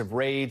series of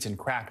raids and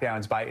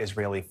crackdowns by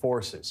Israeli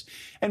forces.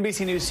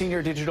 NBC News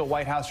senior digital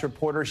White House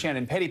reporter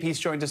Shannon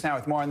Pettypiece joins us now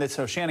with more on this.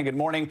 So, Shannon, good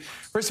morning.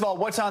 First of all,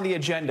 what's on the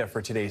agenda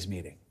for today's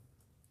meeting?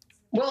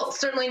 Well,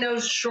 certainly no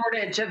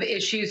shortage of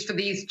issues for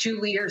these two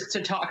leaders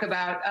to talk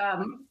about.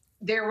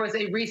 There was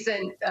a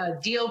recent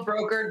deal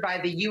brokered by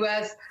the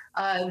U.S.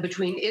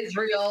 Between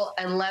Israel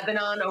and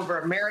Lebanon over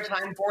a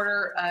maritime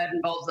border. It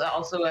involves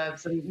also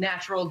some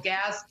natural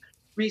gas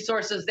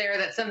resources there.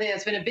 That's something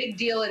that's been a big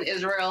deal in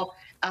Israel.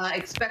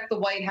 Expect the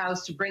White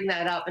House to bring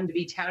that up and to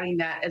be touting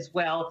that as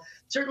well.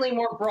 Certainly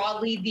more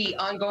broadly, the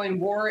ongoing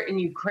war in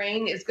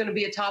Ukraine is going to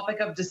be a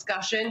topic of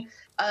discussion.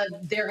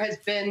 There has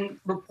been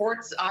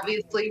reports,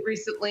 obviously,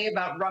 recently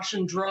about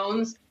Russian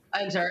drones,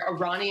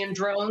 Iranian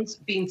drones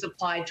being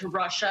supplied to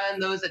Russia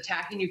and those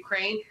attacking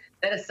Ukraine.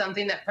 That is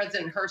something that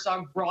President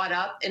Herzog brought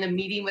up in a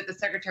meeting with the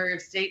Secretary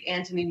of State,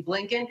 Antony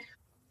Blinken,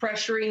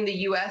 pressuring the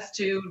U.S.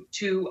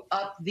 to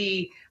up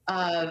the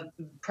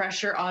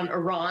pressure on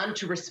Iran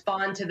to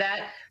respond to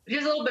that. But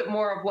here's a little bit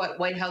more of what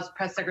White House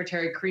Press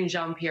Secretary Karine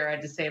Jean-Pierre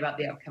had to say about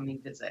the upcoming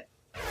visit.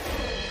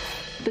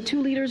 The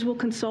two leaders will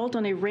consult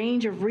on a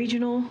range of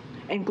regional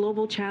and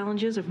global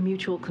challenges of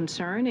mutual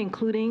concern,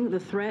 including the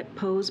threat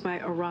posed by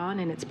Iran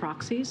and its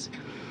proxies.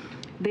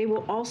 They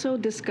will also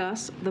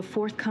discuss the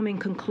forthcoming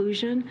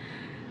conclusion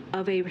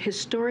of a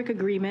historic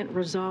agreement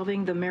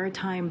resolving the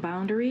maritime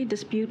boundary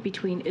dispute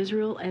between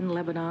Israel and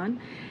Lebanon,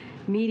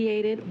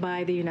 mediated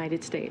by the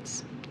United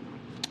States.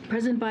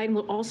 President Biden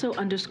will also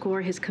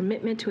underscore his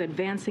commitment to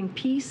advancing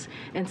peace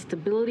and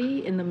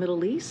stability in the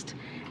Middle East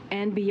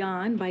and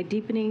beyond by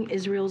deepening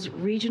Israel's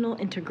regional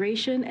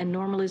integration and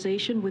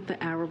normalization with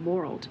the Arab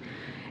world.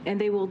 And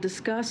they will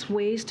discuss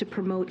ways to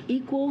promote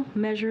equal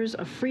measures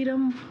of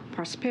freedom,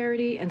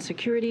 prosperity, and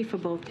security for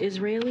both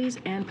Israelis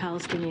and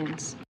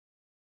Palestinians.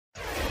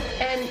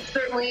 And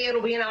certainly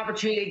it'll be an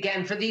opportunity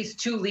again for these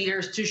two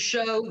leaders to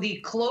show the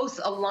close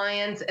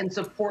alliance and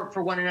support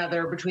for one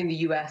another between the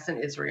U.S.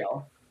 and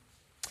Israel.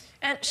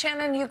 And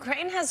Shannon,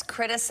 Ukraine has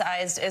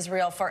criticized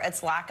Israel for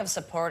its lack of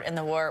support in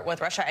the war with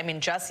Russia. I mean,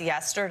 just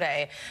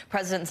yesterday,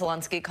 President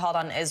Zelensky called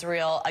on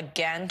Israel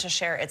again to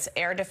share its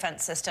air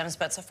defense systems,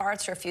 but so far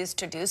it's refused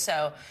to do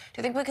so. Do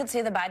you think we could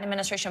see the Biden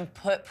administration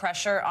put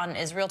pressure on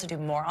Israel to do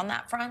more on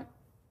that front?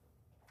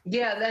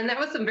 Yeah, and that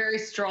was some very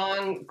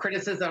strong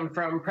criticism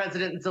from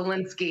President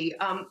Zelensky.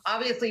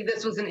 Obviously,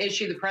 this was an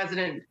issue the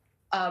president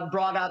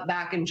brought up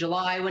back in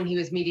July when he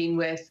was meeting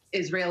with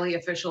Israeli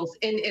officials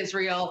in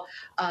Israel.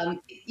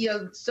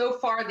 So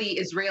far, the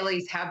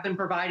Israelis have been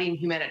providing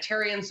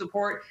humanitarian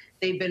support.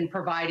 They've been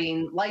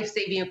providing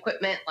life-saving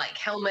equipment like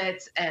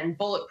helmets and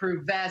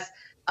bulletproof vests.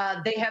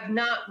 They have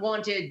not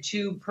wanted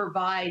to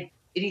provide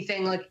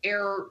anything like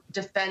air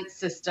defense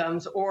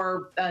systems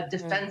or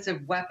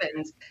defensive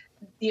weapons.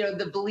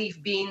 The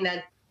belief being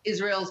that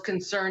Israel's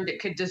concerned it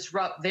could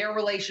disrupt their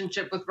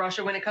relationship with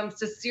Russia when it comes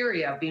to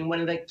Syria being one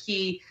of the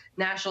key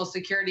national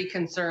security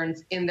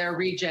concerns in their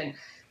region.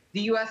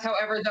 The U.S.,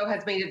 however, though,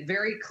 has made it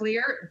very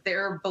clear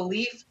their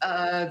belief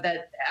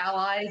that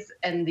allies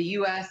and the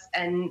U.S.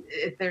 and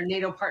their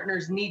NATO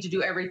partners need to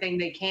do everything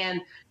they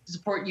can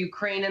support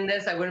Ukraine in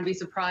this. I wouldn't be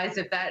surprised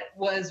if that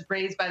was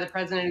raised by the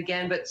president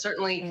again, but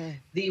certainly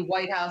the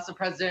White House, the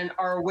president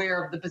are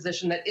aware of the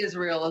position that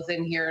Israel is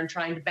in here and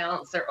trying to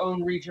balance their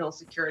own regional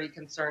security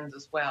concerns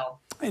as well.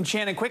 And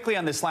Shannon, quickly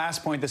on this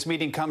last point, this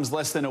meeting comes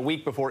less than a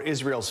week before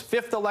Israel's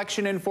 5th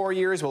election in 4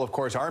 years. Well, of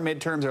course, our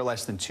midterms are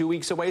less than 2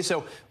 weeks away.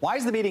 So why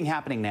is the meeting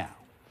happening now?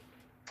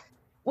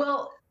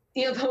 Well,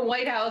 the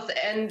White House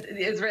and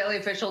the Israeli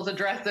officials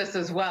addressed this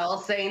as well,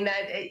 saying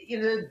that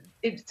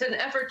it's an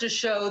effort to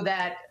show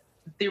that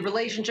the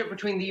relationship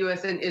between the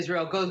U.S. and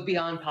Israel goes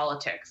beyond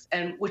politics,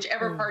 and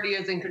whichever party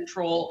is in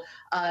control,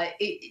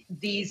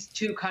 these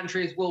two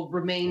countries will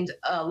remain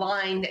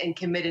aligned and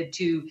committed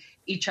to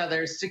each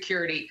other's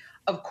security.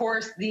 Of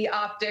course, the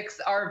optics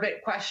are a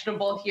bit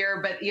questionable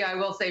here, but I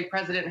will say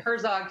President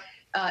Herzog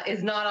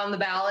is not on the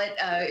ballot.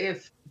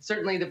 If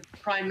certainly the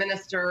Prime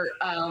Minister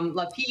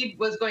Lapid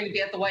was going to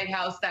be at the White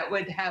House, that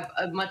would have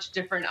a much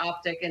different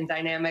optic and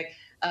dynamic.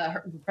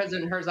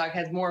 President Herzog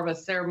has more of a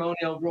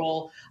ceremonial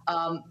role,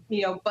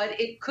 but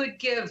it could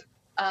give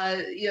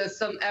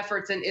some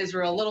efforts in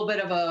Israel a little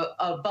bit of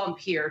a bump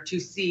here to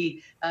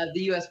see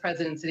the U.S.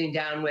 president sitting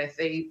down with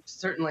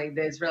certainly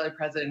the Israeli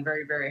president,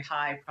 very, very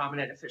high,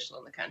 prominent official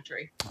in the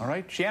country. All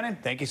right, Shannon,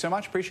 thank you so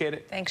much. Appreciate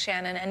it. Thanks,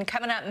 Shannon. And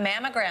coming up,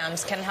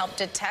 mammograms can help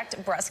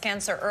detect breast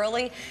cancer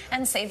early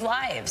and save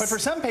lives. But for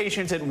some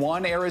patients at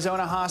one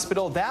Arizona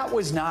hospital, that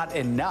was not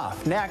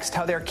enough. Next,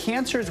 how their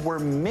cancers were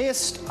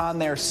missed on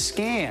their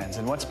scans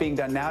and what's being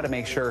done now to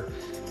make sure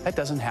that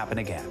doesn't happen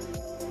again.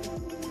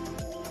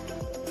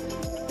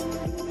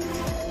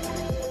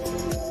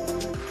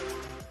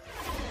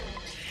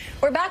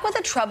 We're back with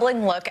a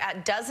troubling look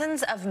at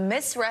dozens of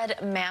misread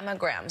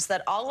mammograms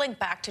that all link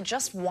back to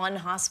just one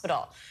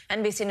hospital.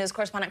 NBC News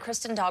correspondent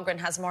Kristen Dahlgren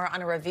has more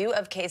on a review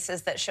of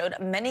cases that showed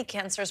many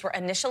cancers were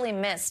initially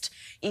missed,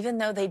 even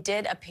though they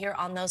did appear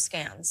on those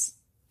scans.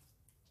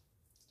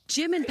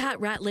 Jim and Pat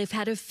Ratliff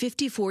had a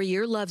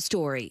 54-year love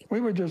story.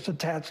 We were just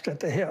attached at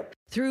the hip.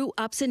 Through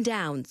ups and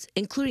downs,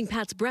 including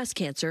Pat's breast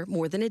cancer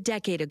more than a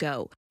decade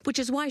ago, which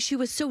is why she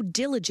was so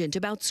diligent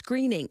about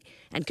screening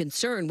and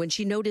concerned when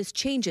she noticed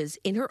changes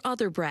in her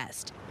other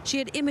breast. She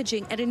had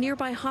imaging at a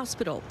nearby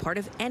hospital, part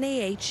of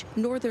NAH,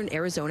 Northern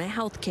Arizona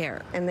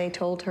Healthcare. And they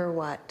told her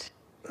what?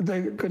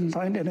 They couldn't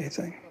find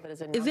anything.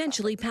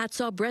 Eventually, Pat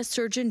saw breast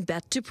surgeon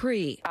Beth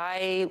Dupree.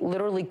 I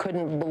literally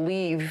couldn't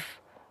believe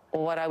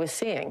what I was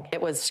seeing.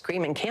 It was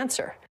screaming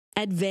cancer.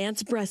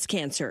 Advanced breast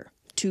cancer.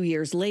 2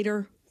 years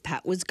later,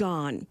 Pat was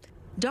gone.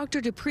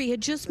 Dr. Dupree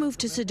had just moved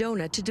to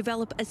Sedona to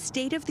develop a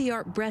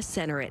state-of-the-art breast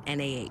center at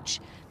NAH.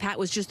 Pat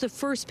was just the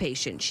first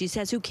patient, she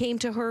says, who came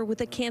to her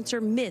with a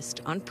cancer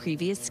missed on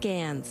previous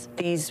scans.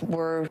 These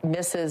were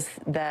misses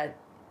that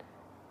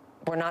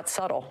were not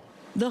subtle.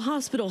 The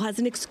hospital has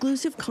an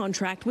exclusive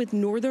contract with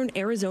Northern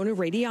Arizona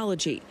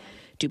Radiology.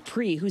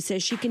 Dupree, who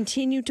says she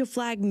continued to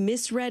flag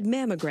misread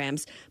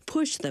mammograms,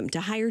 pushed them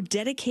to hire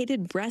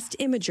dedicated breast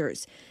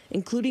imagers,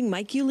 including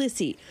Mike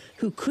Ulysses,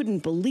 who couldn't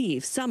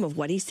believe some of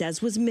what he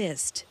says was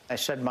missed. I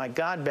said, my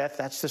God, Beth,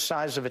 that's the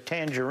size of a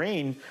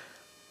tangerine.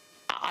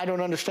 I don't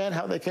understand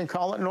how they can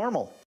call it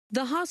normal.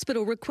 The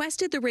hospital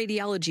requested the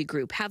radiology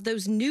group have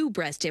those new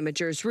breast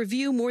imagers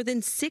review more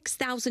than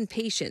 6,000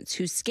 patients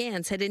whose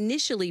scans had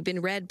initially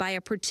been read by a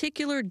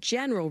particular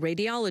general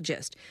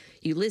radiologist.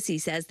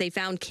 Ulysses says they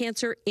found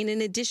cancer in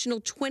an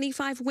additional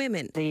 25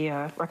 women. The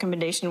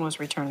recommendation was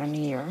return in a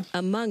year.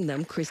 Among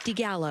them, Christy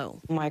Gallo.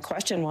 My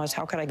question was,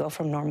 how could I go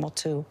from normal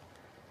to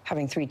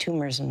having 3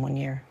 tumors in 1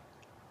 year?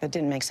 That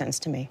didn't make sense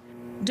to me.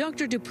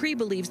 Dr. Dupree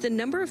believes the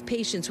number of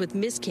patients with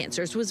missed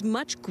cancers was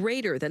much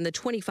greater than the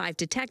 25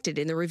 detected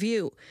in the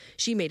review.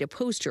 She made a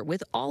poster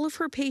with all of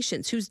her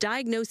patients whose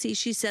diagnoses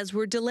she says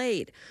were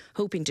delayed,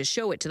 hoping to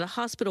show it to the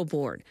hospital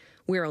board.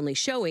 We're only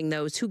showing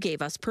those who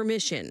gave us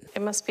permission.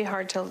 It must be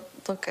hard to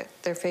look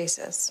at their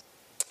faces.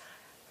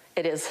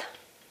 It is.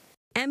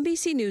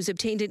 NBC News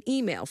obtained an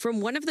email from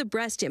one of the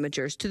breast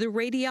imagers to the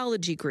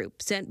radiology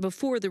group sent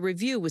before the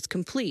review was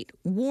complete,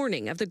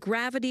 warning of the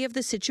gravity of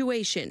the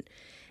situation.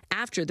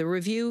 After the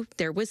review,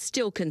 there was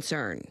still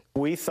concern.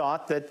 We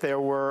thought that there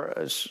were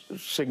a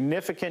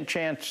significant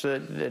chance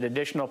that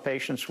additional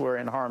patients were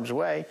in harm's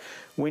way.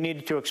 We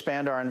needed to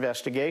expand our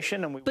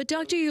investigation. But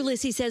Dr.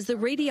 Ulysses says the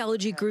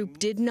radiology group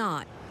did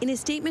not. In a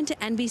statement to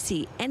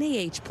NBC,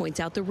 NAH points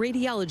out the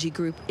radiology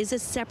group is a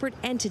separate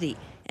entity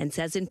and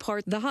says in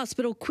part the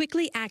hospital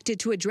quickly acted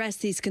to address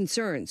these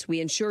concerns. We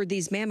ensured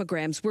these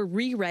mammograms were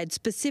reread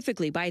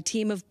specifically by a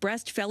team of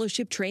breast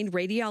fellowship-trained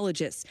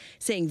radiologists,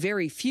 saying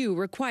very few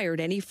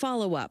required any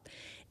follow-up.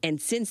 And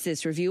since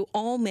this review,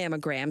 all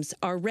mammograms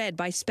are read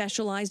by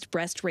specialized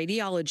breast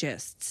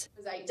radiologists.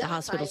 The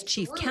hospital's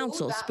chief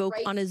counsel spoke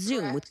on a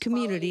Zoom with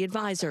community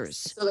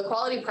advisors. So the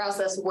quality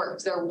process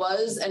worked. There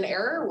was an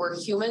error. We're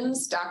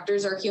humans.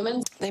 Doctors are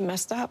humans. They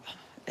messed up,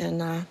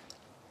 and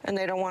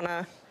they don't want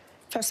to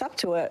fess up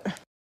to it.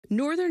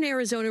 Northern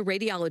Arizona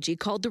Radiology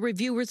called the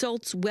review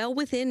results well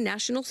within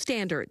national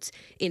standards.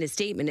 In a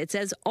statement, it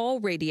says all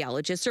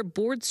radiologists are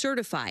board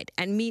certified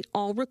and meet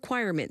all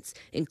requirements,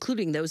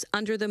 including those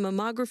under the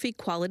Mammography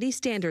Quality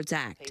Standards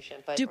Act.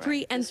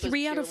 Dupree and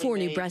 3 out of 4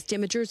 new breast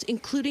imagers,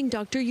 including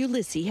Dr.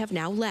 Ulysses, have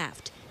now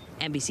left.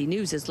 NBC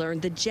News has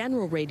learned the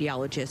general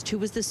radiologist who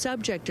was the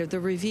subject of the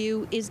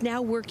review is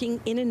now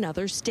working in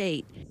another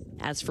state.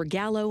 As for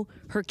Gallo,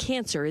 her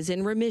cancer is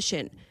in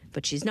remission,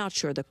 but she's not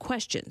sure the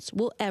questions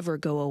will ever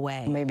go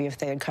away. Maybe if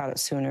they had caught it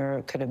sooner,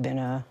 it could have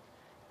been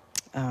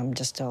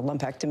just a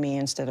lumpectomy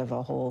instead of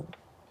a whole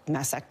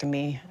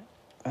mastectomy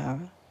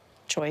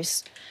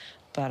choice,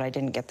 but I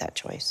didn't get that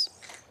choice.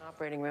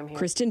 Operating room here.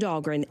 Kristen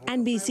Dahlgren,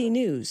 NBC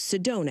News,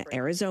 Sedona,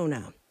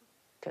 Arizona.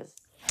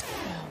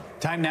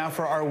 Time now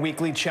for our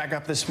weekly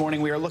checkup this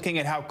morning. We are looking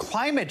at how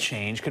climate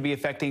change could be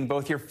affecting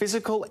both your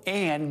physical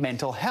and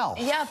mental health.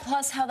 Yeah,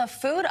 plus how the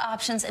food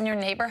options in your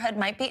neighborhood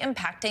might be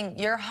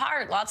impacting your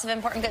heart. Lots of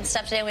important good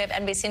stuff today. We have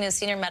NBC News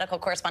senior medical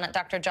correspondent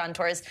Dr. John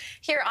Torres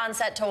here on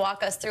set to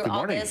walk us through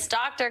all this.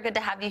 Doctor, good to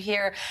have you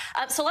here.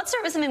 So let's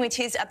start with something we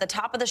teased at the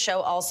top of the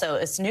show also.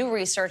 It's new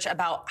research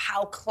about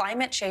how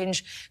climate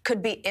change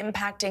could be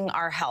impacting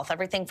our health.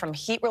 Everything from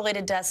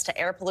heat-related deaths to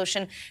air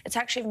pollution. It's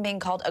actually being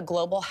called a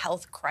global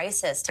health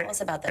crisis. Tell us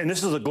about this. And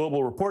this is a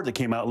global report that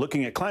came out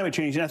looking at climate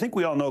change. And I think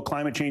we all know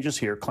climate change is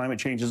here. Climate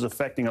change is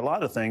affecting a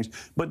lot of things.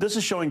 But this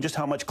is showing just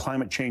how much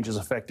climate change is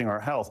affecting our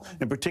health,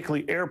 and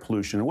particularly air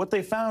pollution. And what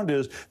they found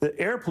is that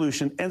air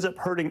pollution ends up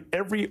hurting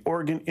every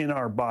organ in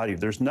our body.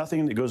 There's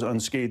nothing that goes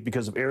unscathed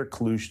because of air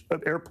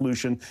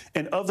pollution.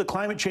 And of the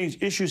climate change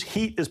issues,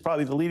 heat is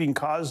probably the leading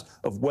cause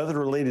of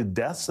weather-related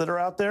deaths that are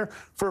out there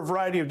for a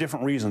variety of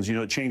different reasons. You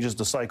know, it changes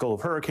the cycle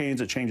of hurricanes.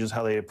 It changes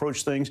how they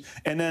approach things.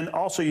 And then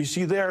also you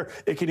see there,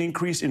 it can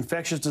increase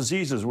infectious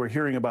diseases. We're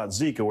hearing about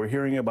Zika. We're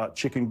hearing about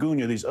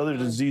chikungunya, these other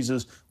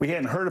diseases we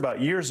hadn't heard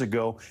about years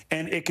ago.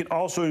 And it can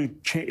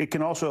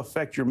also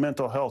affect your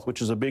mental health,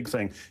 which is a big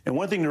thing. And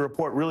one thing the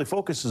report really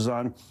focuses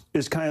on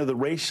is kind of the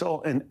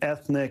racial and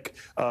ethnic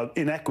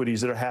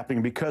inequities that are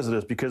happening because of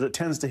this, because it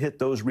tends to hit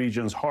those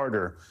regions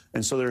harder.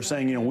 And so they're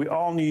saying, you know, we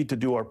all need to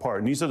do our part.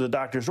 And these are the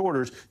doctor's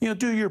orders. You know,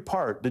 do your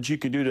part that you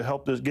can do to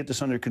help us get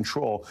this under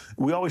control.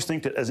 We always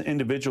think that as an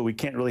individual, we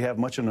can't really have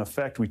much of an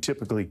effect. We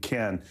typically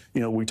can.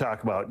 You know, we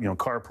talk about, you know,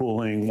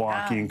 carpooling,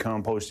 walking,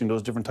 composting,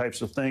 those different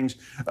types of things.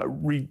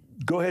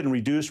 Go ahead and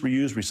reduce,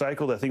 reuse,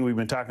 recycle. That thing we've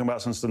been talking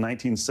about since the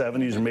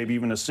 1970s or maybe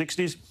even the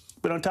 60s.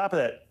 But on top of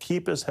that,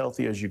 keep as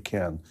healthy as you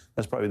can.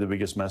 That's probably the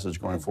biggest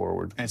message going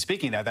forward. And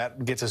speaking of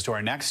that gets us to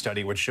our next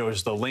study, which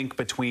shows the link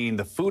between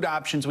the food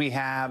options we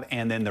have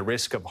and then the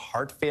risk of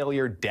heart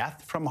failure,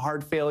 death from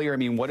heart failure. I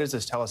mean, what does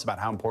this tell us about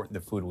how important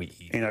the food we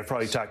eat? And I've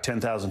probably talked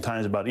 10,000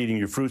 times about eating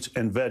your fruits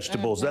and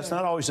vegetables. That's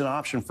not always an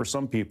option for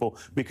some people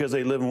because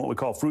they live in what we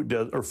call food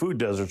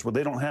deserts where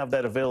they don't have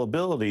that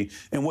availability.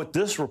 And what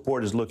this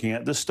report is looking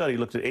at, this study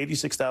looked at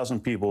 86,000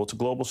 people. It's a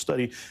global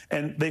study.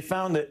 And they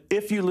found that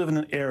if you live in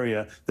an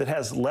area that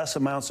has less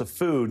amounts of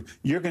food,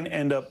 you're going to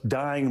end up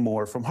dying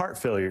more from heart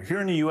failure. Here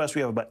in the U.S.,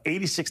 we have about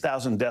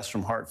 86,000 deaths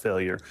from heart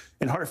failure.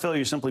 And heart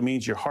failure simply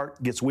means your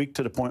heart gets weak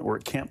to the point where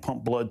it can't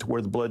pump blood to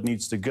where the blood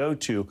needs to go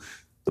to.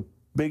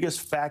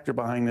 Biggest factor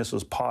behind this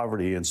is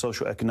poverty and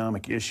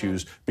socioeconomic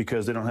issues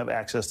because they don't have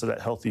access to that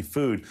healthy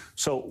food.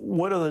 So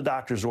what are the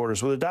doctor's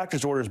orders? Well, the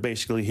doctor's orders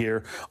basically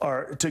here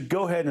are to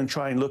go ahead and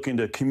try and look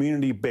into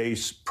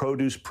community-based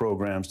produce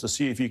programs to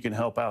see if you can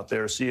help out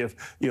there, see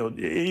if, you know,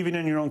 even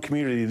in your own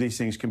community, these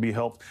things can be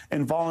helped,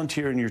 and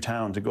volunteer in your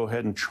town to go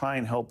ahead and try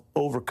and help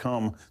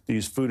overcome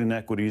these food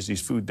inequities,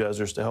 these food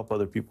deserts, to help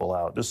other people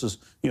out. This is,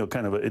 you know,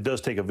 kind of it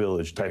does take a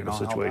village type of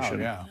situation.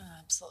 Yeah.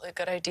 Absolutely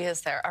good ideas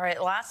there. All right,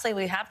 lastly,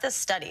 we have this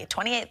study,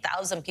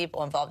 28,000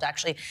 people involved,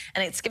 actually,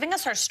 and it's giving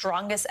us our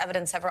strongest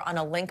evidence ever on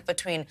a link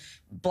between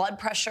blood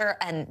pressure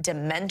and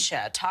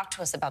dementia. Talk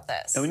to us about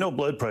this. And we know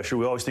blood pressure,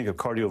 we always think of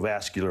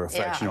cardiovascular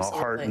effects, you know,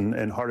 heart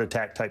and heart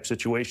attack type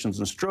situations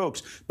and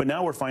strokes. But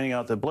now we're finding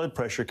out that blood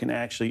pressure can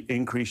actually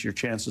increase your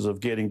chances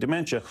of getting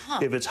dementia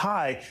if it's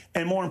high.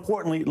 And more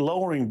importantly,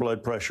 lowering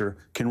blood pressure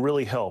can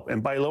really help.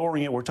 And by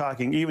lowering it, we're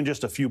talking even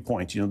just a few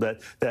points. You know,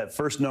 that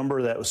first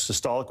number that was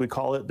systolic, we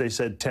call it, they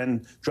said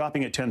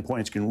dropping at 10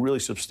 points can really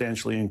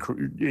substantially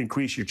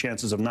increase your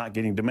chances of not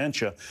getting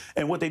dementia.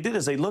 And what they did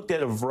is they looked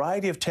at a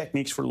variety of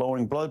techniques for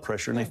lowering blood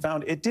pressure, and they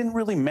found it didn't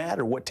really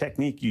matter what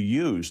technique you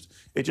used.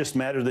 It just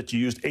mattered that you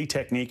used a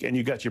technique and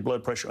you got your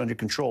blood pressure under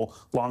control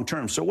long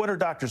term. So what are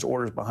doctors'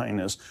 orders behind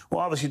this?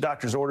 Well, obviously,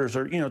 doctors' orders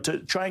are, you know, to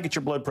try and get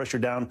your blood pressure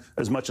down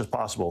as much as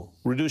possible.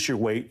 Reduce your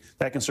weight.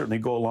 That can certainly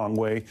go a long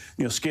way.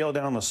 You know, scale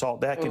down the salt.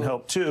 That can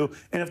help too.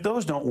 And if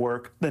those don't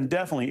work, then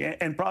definitely,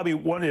 and probably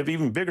one of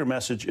even bigger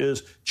message is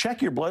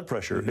check your blood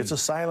pressure. It's a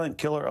silent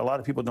killer. A lot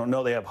of people don't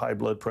know they have high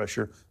blood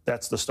pressure.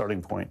 That's the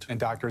starting point. And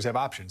doctors have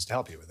options to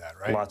help you with that,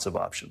 right? Lots of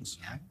options.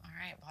 Yeah. All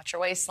right. Watch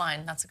your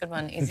waistline. That's a good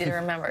one. Easy to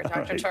remember.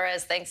 Dr.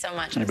 Torres, thanks so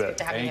much. It's good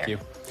to have you here. Thank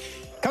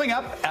you. Coming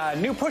up,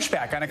 new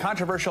pushback on a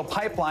controversial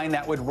pipeline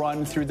that would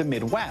run through the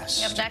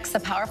Midwest. Up next, the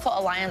powerful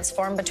alliance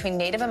formed between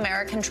Native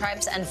American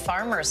tribes and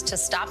farmers to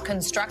stop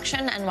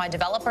construction and why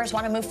developers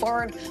want to move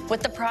forward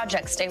with the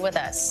project. Stay with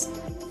us.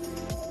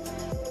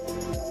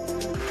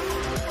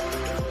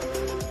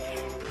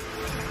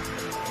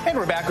 And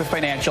we're back with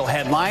financial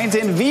headlines,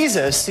 and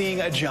Visa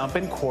seeing a jump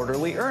in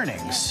quarterly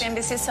earnings.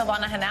 NBC's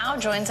Silvana Henao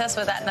joins us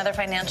with another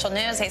financial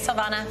news. Hey,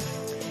 Silvana.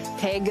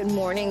 Hey, good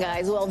morning,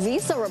 guys. Well,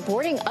 Visa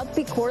reporting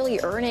upbeat quarterly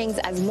earnings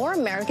as more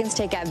Americans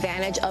take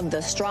advantage of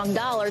the strong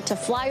dollar to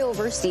fly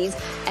overseas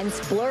and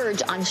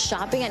splurge on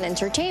shopping and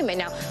entertainment.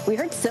 Now, we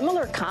heard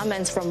similar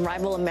comments from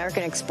rival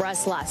American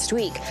Express last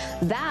week.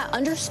 That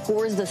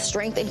underscores the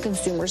strength in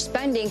consumer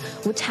spending,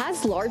 which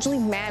has largely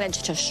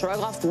managed to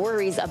shrug off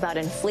worries about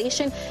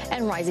inflation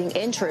and rising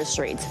interest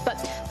rates. But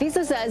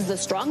Visa says the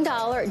strong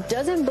dollar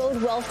doesn't bode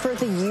well for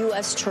the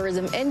U.S.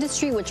 tourism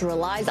industry, which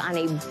relies on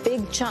a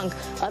big chunk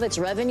of its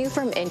revenue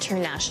from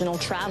international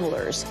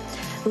travelers.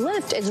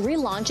 Lyft is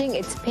relaunching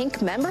its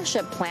Pink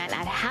membership plan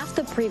at half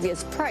the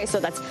previous price, so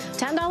that's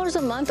 $10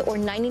 a month or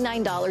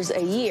 $99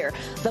 a year.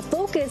 The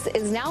focus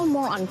is now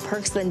more on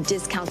perks than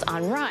discounts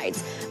on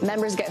rides.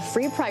 Members get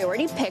free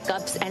priority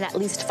pickups and at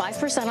least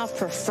 5% off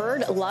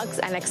preferred Lux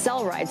and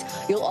Excel rides.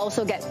 You'll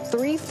also get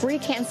 3 free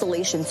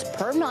cancellations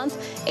per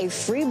month, a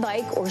free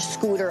bike or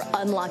scooter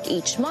unlock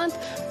each month,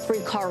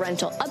 free car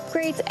rental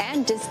upgrades,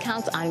 and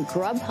discounts on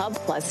Grubhub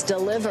Plus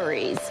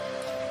deliveries.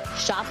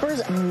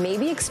 Shoppers may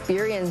be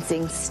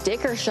experiencing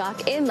sticker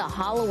shock in the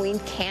Halloween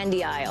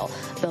candy aisle.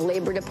 The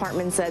Labor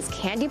Department says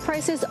candy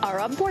prices are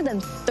up more than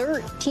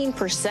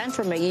 13%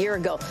 from a year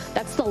ago.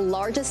 That's the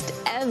largest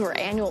ever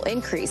annual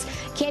increase.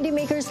 Candy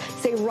makers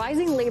say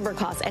rising labor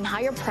costs and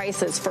higher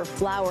prices for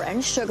flour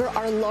and sugar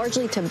are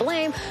largely to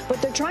blame,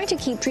 but they're trying to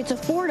keep treats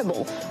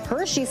affordable.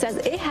 Hershey says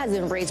it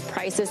hasn't raised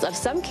prices of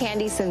some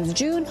candy since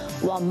June,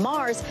 while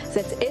Mars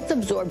says it's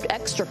absorbed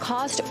extra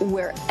cost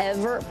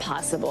wherever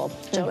possible.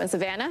 Joe and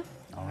Savannah?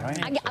 All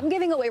right. I'm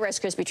giving away Rice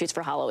Krispie treats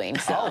for Halloween.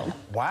 So. Oh,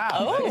 wow.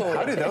 Oh.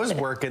 How do those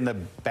work in the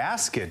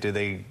basket? Do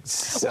they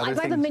Well, I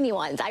buy the mini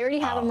ones. I already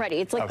have them ready.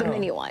 It's like the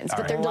mini ones,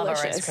 but they're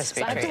delicious.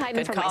 So I have to hide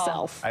them for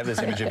myself. I have this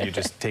image of you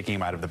just taking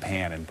them out of the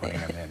pan and putting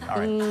them in. All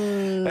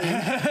right.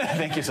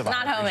 Thank you so much.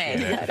 Not homemade.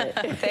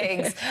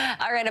 Thanks.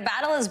 All right, a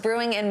battle is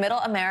brewing in Middle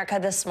America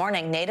this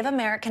morning. Native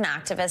American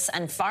activists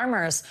and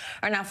farmers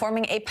are now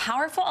forming a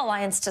powerful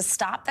alliance to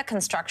stop the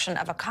construction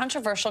of a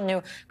controversial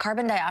new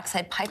carbon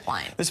dioxide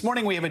pipeline. This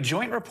morning, we have a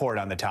joint report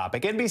on the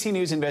topic. NBC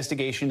News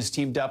Investigations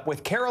teamed up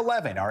with Kara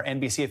Levin, our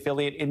NBC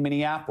affiliate in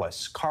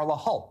Minneapolis. Carla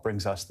Halt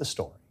brings us the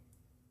story.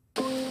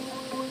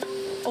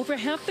 Over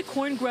half the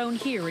corn grown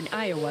here in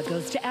Iowa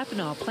goes to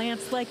ethanol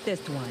plants like this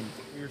one.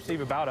 We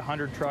receive about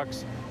 100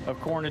 trucks of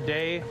corn a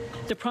day.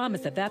 The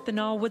promise of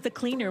ethanol was a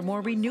cleaner,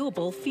 more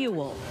renewable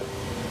fuel.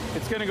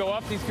 It's going to go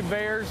up these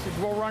conveyors.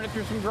 We'll run it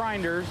through some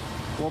grinders.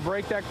 We'll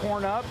break that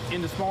corn up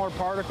into smaller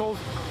particles,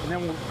 and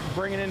then we'll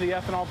bring it into the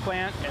ethanol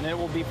plant, and it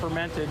will be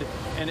fermented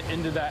and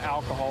into that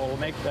alcohol. It will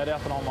make that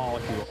ethanol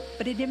molecule.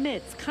 But it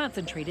emits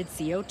concentrated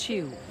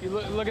CO2. You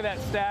look at that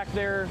stack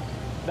there.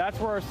 That's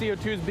where our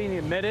CO2 is being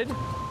emitted.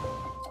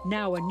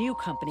 Now a new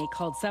company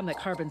called Summit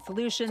Carbon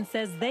Solutions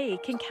says they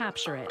can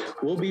capture it.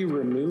 We'll be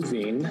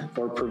removing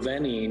or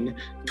preventing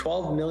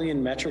 12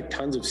 million metric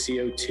tons of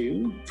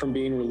CO2 from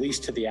being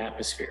released to the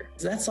atmosphere.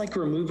 That's like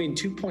removing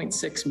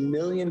 2.6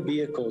 million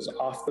vehicles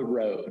off the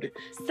road.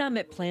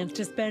 Summit plans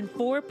to spend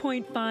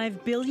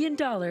 $4.5 billion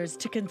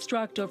to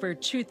construct over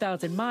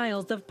 2,000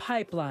 miles of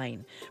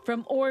pipeline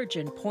from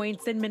origin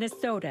points in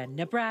Minnesota,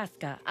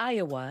 Nebraska,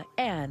 Iowa,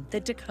 and the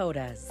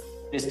Dakotas.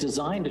 It's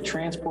designed to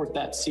transport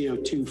that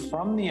CO2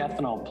 from the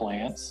ethanol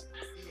plants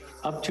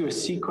up to a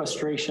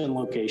sequestration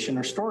location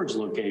or storage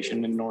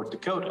location in North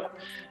Dakota,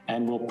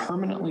 and will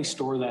permanently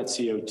store that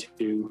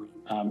CO2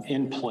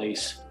 in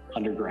place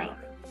underground.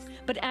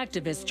 But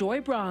activist Joy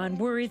Braun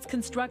worries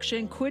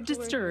construction could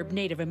disturb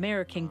Native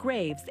American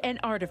graves and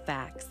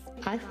artifacts.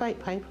 I fight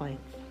pipeline,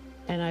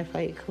 and I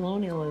fight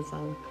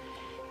colonialism,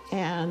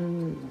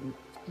 and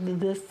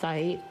this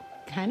site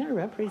kind of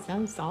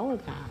represents all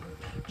of that.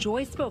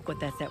 Joy spoke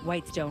with us at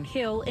Whitestone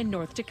Hill in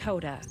North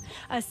Dakota,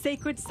 a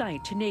sacred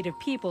site to Native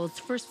peoples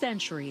for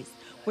centuries,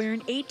 where in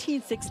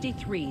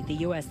 1863 the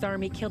U.S.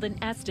 Army killed an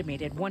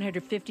estimated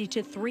 150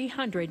 to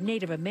 300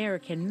 Native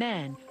American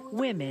men,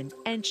 women,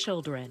 and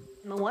children.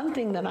 The one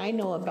thing that I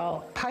know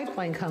about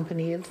pipeline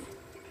companies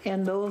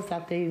and those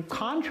that they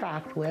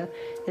contract with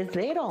is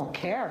they don't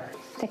care.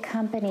 The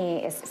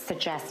company is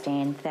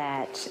suggesting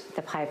that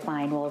the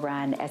pipeline will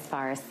run as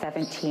far as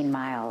 17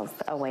 miles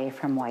away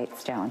from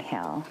Whitestone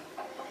Hill.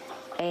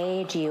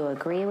 A, do you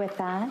agree with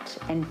that?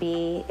 And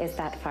B, is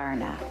that far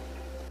enough?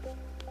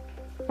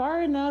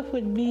 Far enough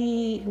would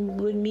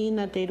mean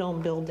that they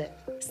don't build it.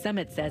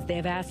 Summit says they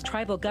have asked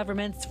tribal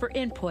governments for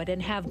input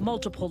and have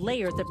multiple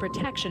layers of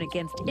protection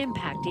against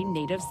impacting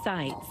Native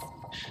sites.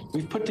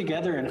 We've put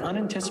together an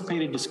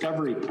unanticipated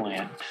discovery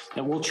plan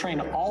that we'll train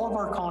all of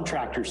our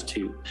contractors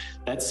to,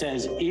 that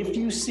says if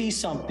you see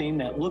something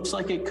that looks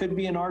like it could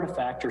be an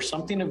artifact or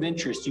something of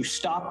interest, you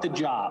stop the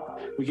job.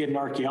 We get an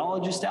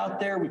archaeologist out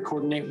there, we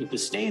coordinate with the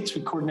states,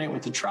 we coordinate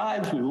with the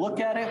tribes, we look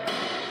at it.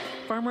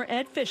 Farmer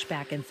Ed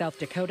Fishback in South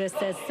Dakota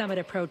says Summit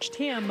approached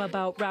him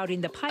about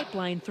routing the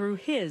pipeline through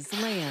his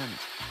land.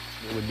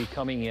 It would be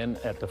coming in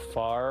at the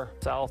far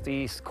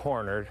southeast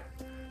corner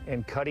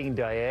and cutting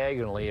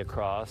diagonally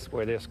across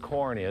where this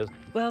corn is.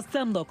 While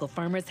some local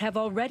farmers have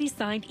already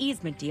signed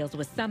easement deals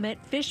with Summit,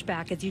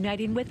 Fishback is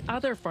uniting with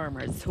other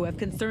farmers who have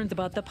concerns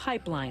about the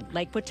pipeline,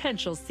 like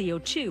potential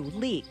CO2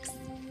 leaks.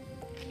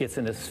 It's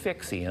an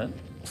asphyxiant,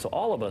 so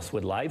all of us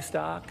with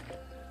livestock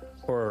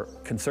or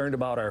concerned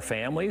about our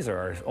families or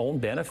our own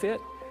benefit,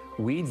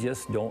 we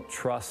just don't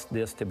trust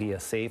this to be a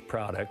safe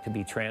product to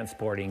be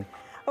transporting.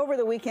 Over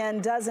the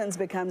weekend, dozens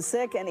become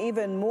sick and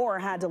even more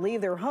had to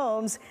leave their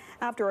homes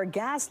after a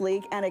gas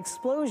leak and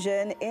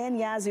explosion in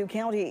Yazoo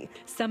County.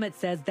 Summit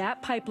says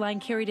that pipeline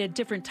carried a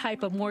different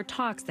type of more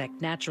toxic,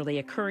 naturally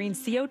occurring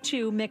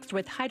CO2 mixed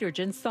with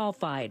hydrogen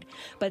sulfide.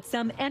 But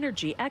some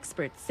energy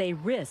experts say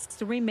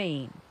risks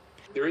remain.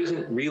 There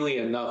isn't really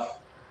enough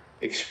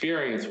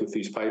experience with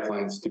these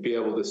pipelines to be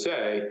able to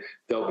say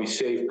they'll be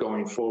safe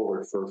going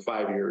forward for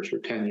 5 years or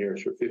 10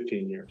 years or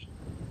 15 years.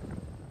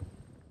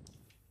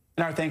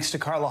 And our thanks to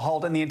Carla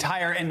Holt and the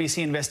entire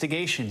NBC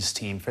Investigations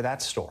team for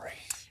that story.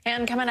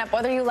 And coming up,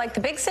 whether you like the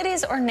big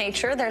cities or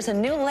nature, there's a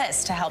new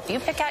list to help you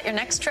pick out your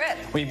next trip.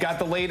 We've got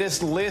the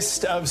latest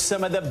list of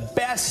some of the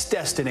best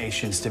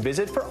destinations to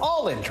visit for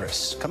all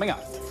interests coming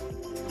up.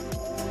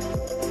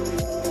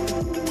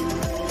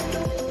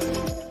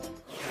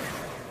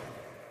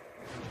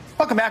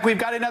 Welcome back. We've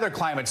got another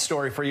climate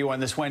story for you on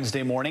this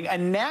Wednesday morning. A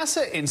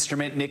NASA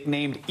instrument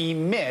nicknamed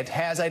EMIT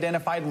has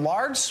identified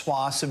large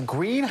swaths of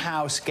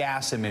greenhouse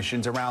gas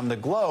emissions around the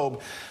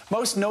globe,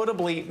 most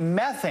notably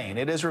methane.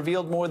 It has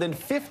revealed more than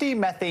 50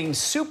 methane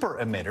super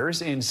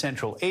emitters in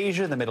Central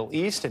Asia, the Middle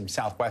East, and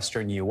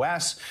southwestern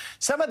U.S.,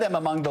 some of them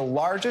among the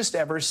largest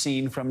ever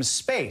seen from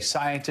space.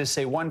 Scientists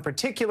say one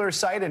particular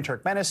site in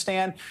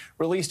Turkmenistan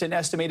released an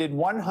estimated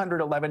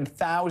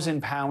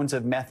 111,000 pounds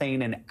of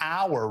methane an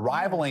hour,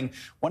 rivaling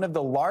one of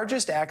the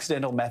largest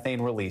accidental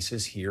methane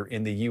releases here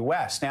in the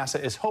U.S.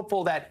 NASA is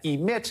hopeful that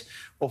EMIT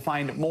will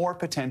find more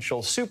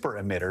potential super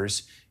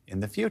emitters in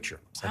the future.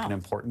 It's like an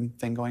important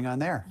thing going on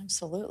there.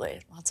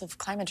 Absolutely. Lots of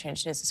climate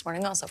change news this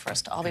morning also for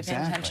us to all be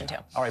paying attention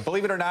to. All right,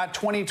 believe it or not,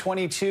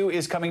 2022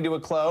 is coming to a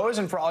close.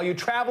 And for all you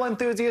travel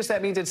enthusiasts,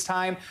 that means it's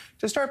time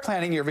to start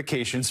planning your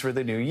vacations for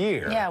the new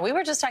year. Yeah, we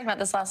were just talking about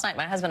this last night,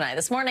 my husband and I.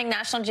 This morning,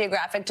 National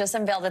Geographic just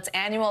unveiled its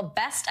annual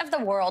Best of the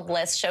World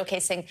list,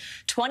 showcasing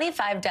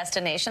 25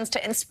 destinations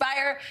to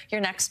inspire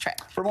your next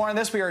trip. For more on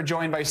this, we are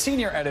joined by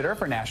senior editor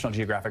for National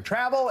Geographic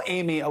Travel,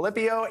 Amy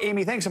Alipio.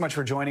 Amy, thanks so much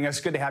for joining us.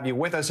 Good to have you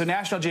with us. So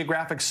National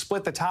Geographic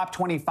split the top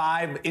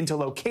 25 into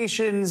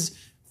locations,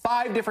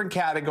 5 different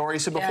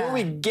categories. So before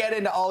we get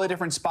into all the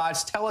different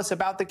spots, tell us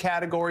about the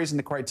categories and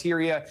the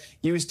criteria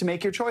used to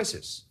make your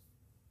choices.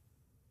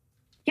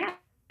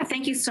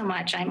 Thank you so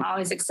much. I'm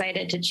always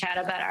excited to chat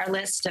about our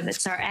list.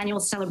 It's our annual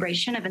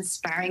celebration of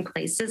inspiring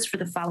places for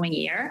the following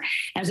year.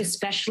 And it was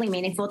especially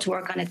meaningful to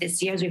work on it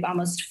this year as we've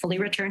almost fully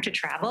returned to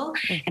travel.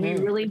 And we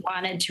really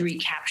wanted to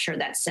recapture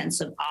that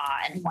sense of awe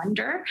and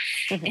wonder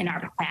in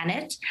our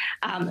planet.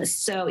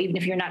 So even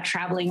if you're not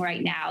traveling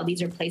right now,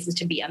 these are places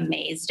to be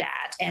amazed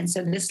at. And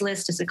so this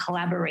list is a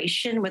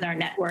collaboration with our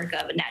network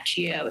of Nat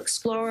Geo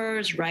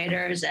explorers,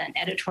 writers, and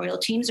editorial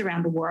teams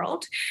around the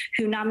world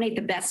who nominate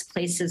the best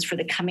places for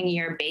the coming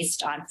year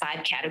based on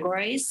 5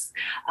 categories: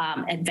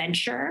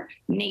 adventure,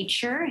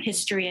 nature,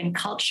 history and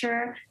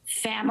culture,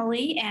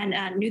 family,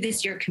 and new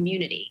this year,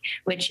 community,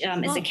 which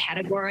is a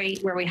category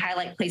where we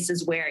highlight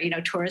places where,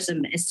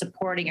 tourism is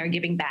supporting or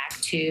giving back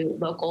to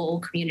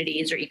local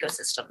communities or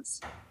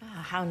ecosystems. Oh,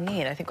 how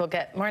neat. I think we'll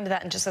get more into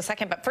that in just a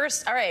second. But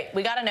first, all right,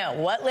 we got to know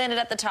what landed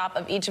at the top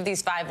of each of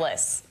these 5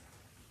 lists.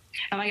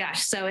 Oh my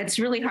gosh. So it's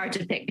really hard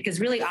to pick because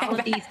really all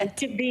of these,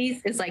 each of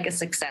these is like a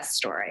success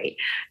story.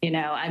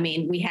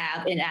 We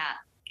have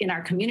in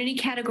our community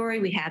category,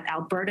 we have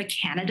Alberta,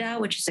 Canada,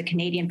 which is a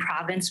Canadian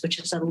province, which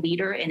is a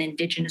leader in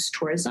Indigenous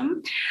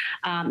tourism.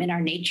 In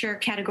our nature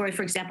category,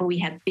 for example, we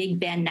have Big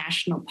Bend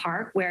National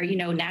Park, where,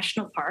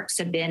 national parks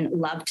have been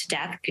loved to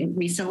death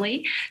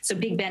recently. So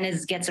Big Bend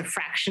gets a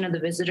fraction of the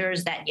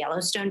visitors that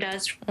Yellowstone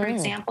does, for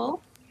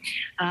example.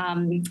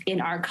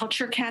 In our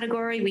culture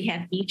category, we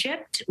have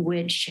Egypt,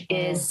 which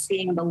is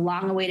seeing the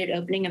long-awaited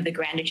opening of the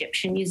Grand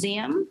Egyptian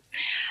Museum.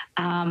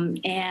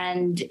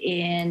 And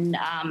in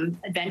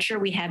adventure,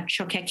 we have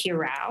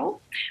Choqquequirao,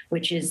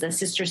 which is the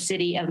sister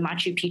city of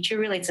Machu Picchu.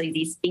 Really, it's like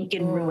these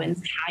Incan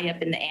ruins high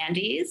up in the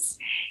Andes.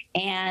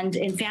 And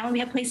in family, we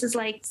have places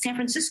like San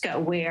Francisco,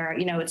 where,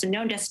 it's a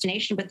known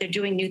destination, but they're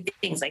doing new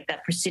things like the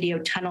Presidio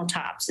Tunnel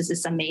Tops. This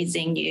is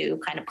amazing new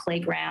kind of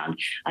playground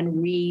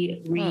on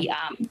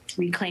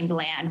reclaimed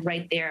land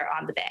right there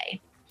on the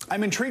bay.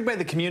 I'm intrigued by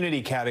the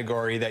community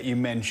category that you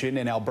mentioned,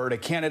 and Alberta,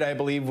 Canada, I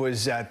believe,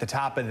 was at the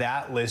top of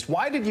that list.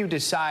 Why did you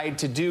decide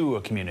to do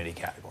a community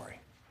category?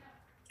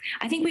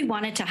 I think we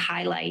wanted to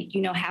highlight,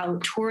 how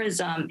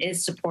tourism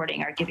is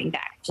supporting or giving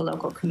back to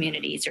local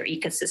communities or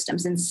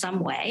ecosystems in some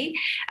way,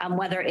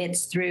 whether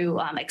it's through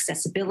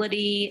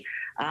accessibility,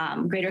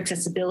 greater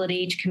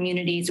accessibility to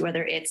communities,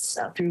 whether it's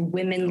through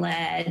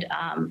women-led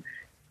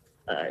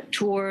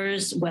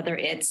tours, whether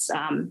it's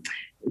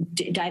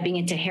diving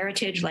into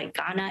heritage like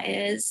Ghana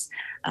is,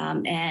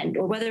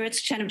 or whether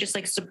it's kind of just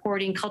like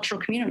supporting cultural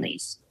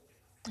communities.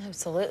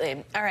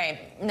 Absolutely. All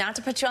right. Not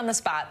to put you on the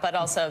spot, but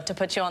also to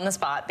put you on the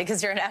spot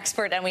because you're an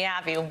expert and we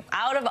have you.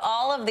 Out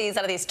of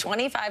these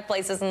 25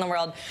 places in the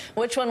world,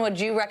 which one would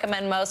you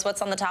recommend most?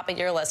 What's on the top of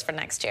your list for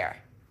next year?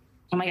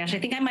 Oh my gosh, I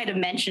think I might have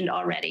mentioned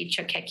already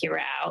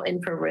Choquequirao in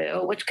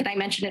Peru. Could I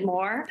mention it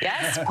more?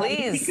 Yes,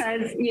 please.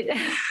 Because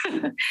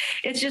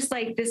it's just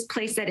like this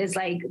place that is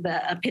like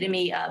the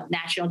epitome of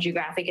National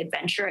Geographic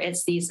adventure.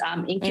 It's these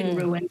Incan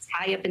ruins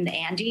high up in the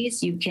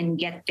Andes. You can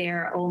get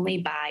there only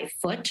by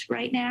foot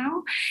right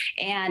now,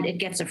 and it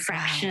gets a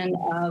fraction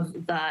of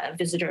the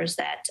visitors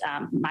that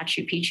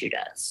Machu Picchu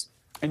does.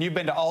 And you've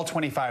been to all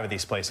 25 of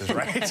these places,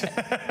 right?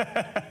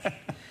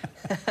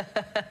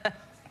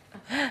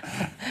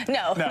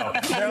 No.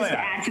 Apparently to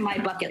add to my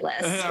bucket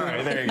list. All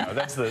right, there you go.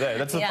 That's the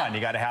fun. You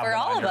got to have for them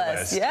all on of your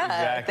us. list. Yeah.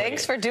 Exactly.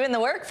 Thanks for doing the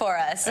work for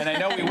us. And I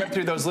know we went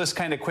through those lists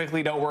kind of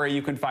quickly. Don't worry,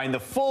 you can find the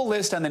full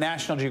list on the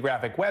National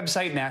Geographic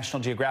website,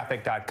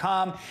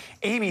 nationalgeographic.com.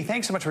 Amy,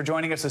 thanks so much for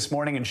joining us this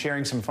morning and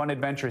sharing some fun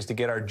adventures to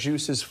get our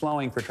juices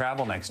flowing for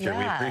travel next year.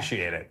 We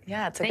appreciate it.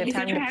 Yeah, it's a good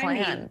time to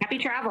plan. Happy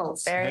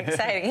travels. Very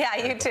exciting. Yeah,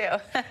 you too.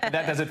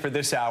 That does it for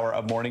this hour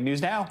of Morning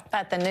News Now.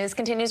 But the news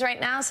continues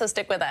right now, so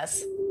stick with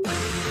us.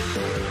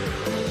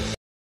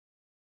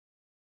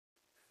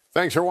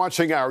 Thanks for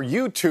watching our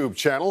YouTube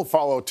channel.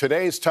 Follow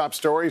today's top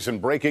stories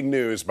and breaking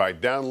news by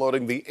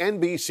downloading the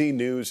NBC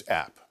News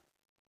app.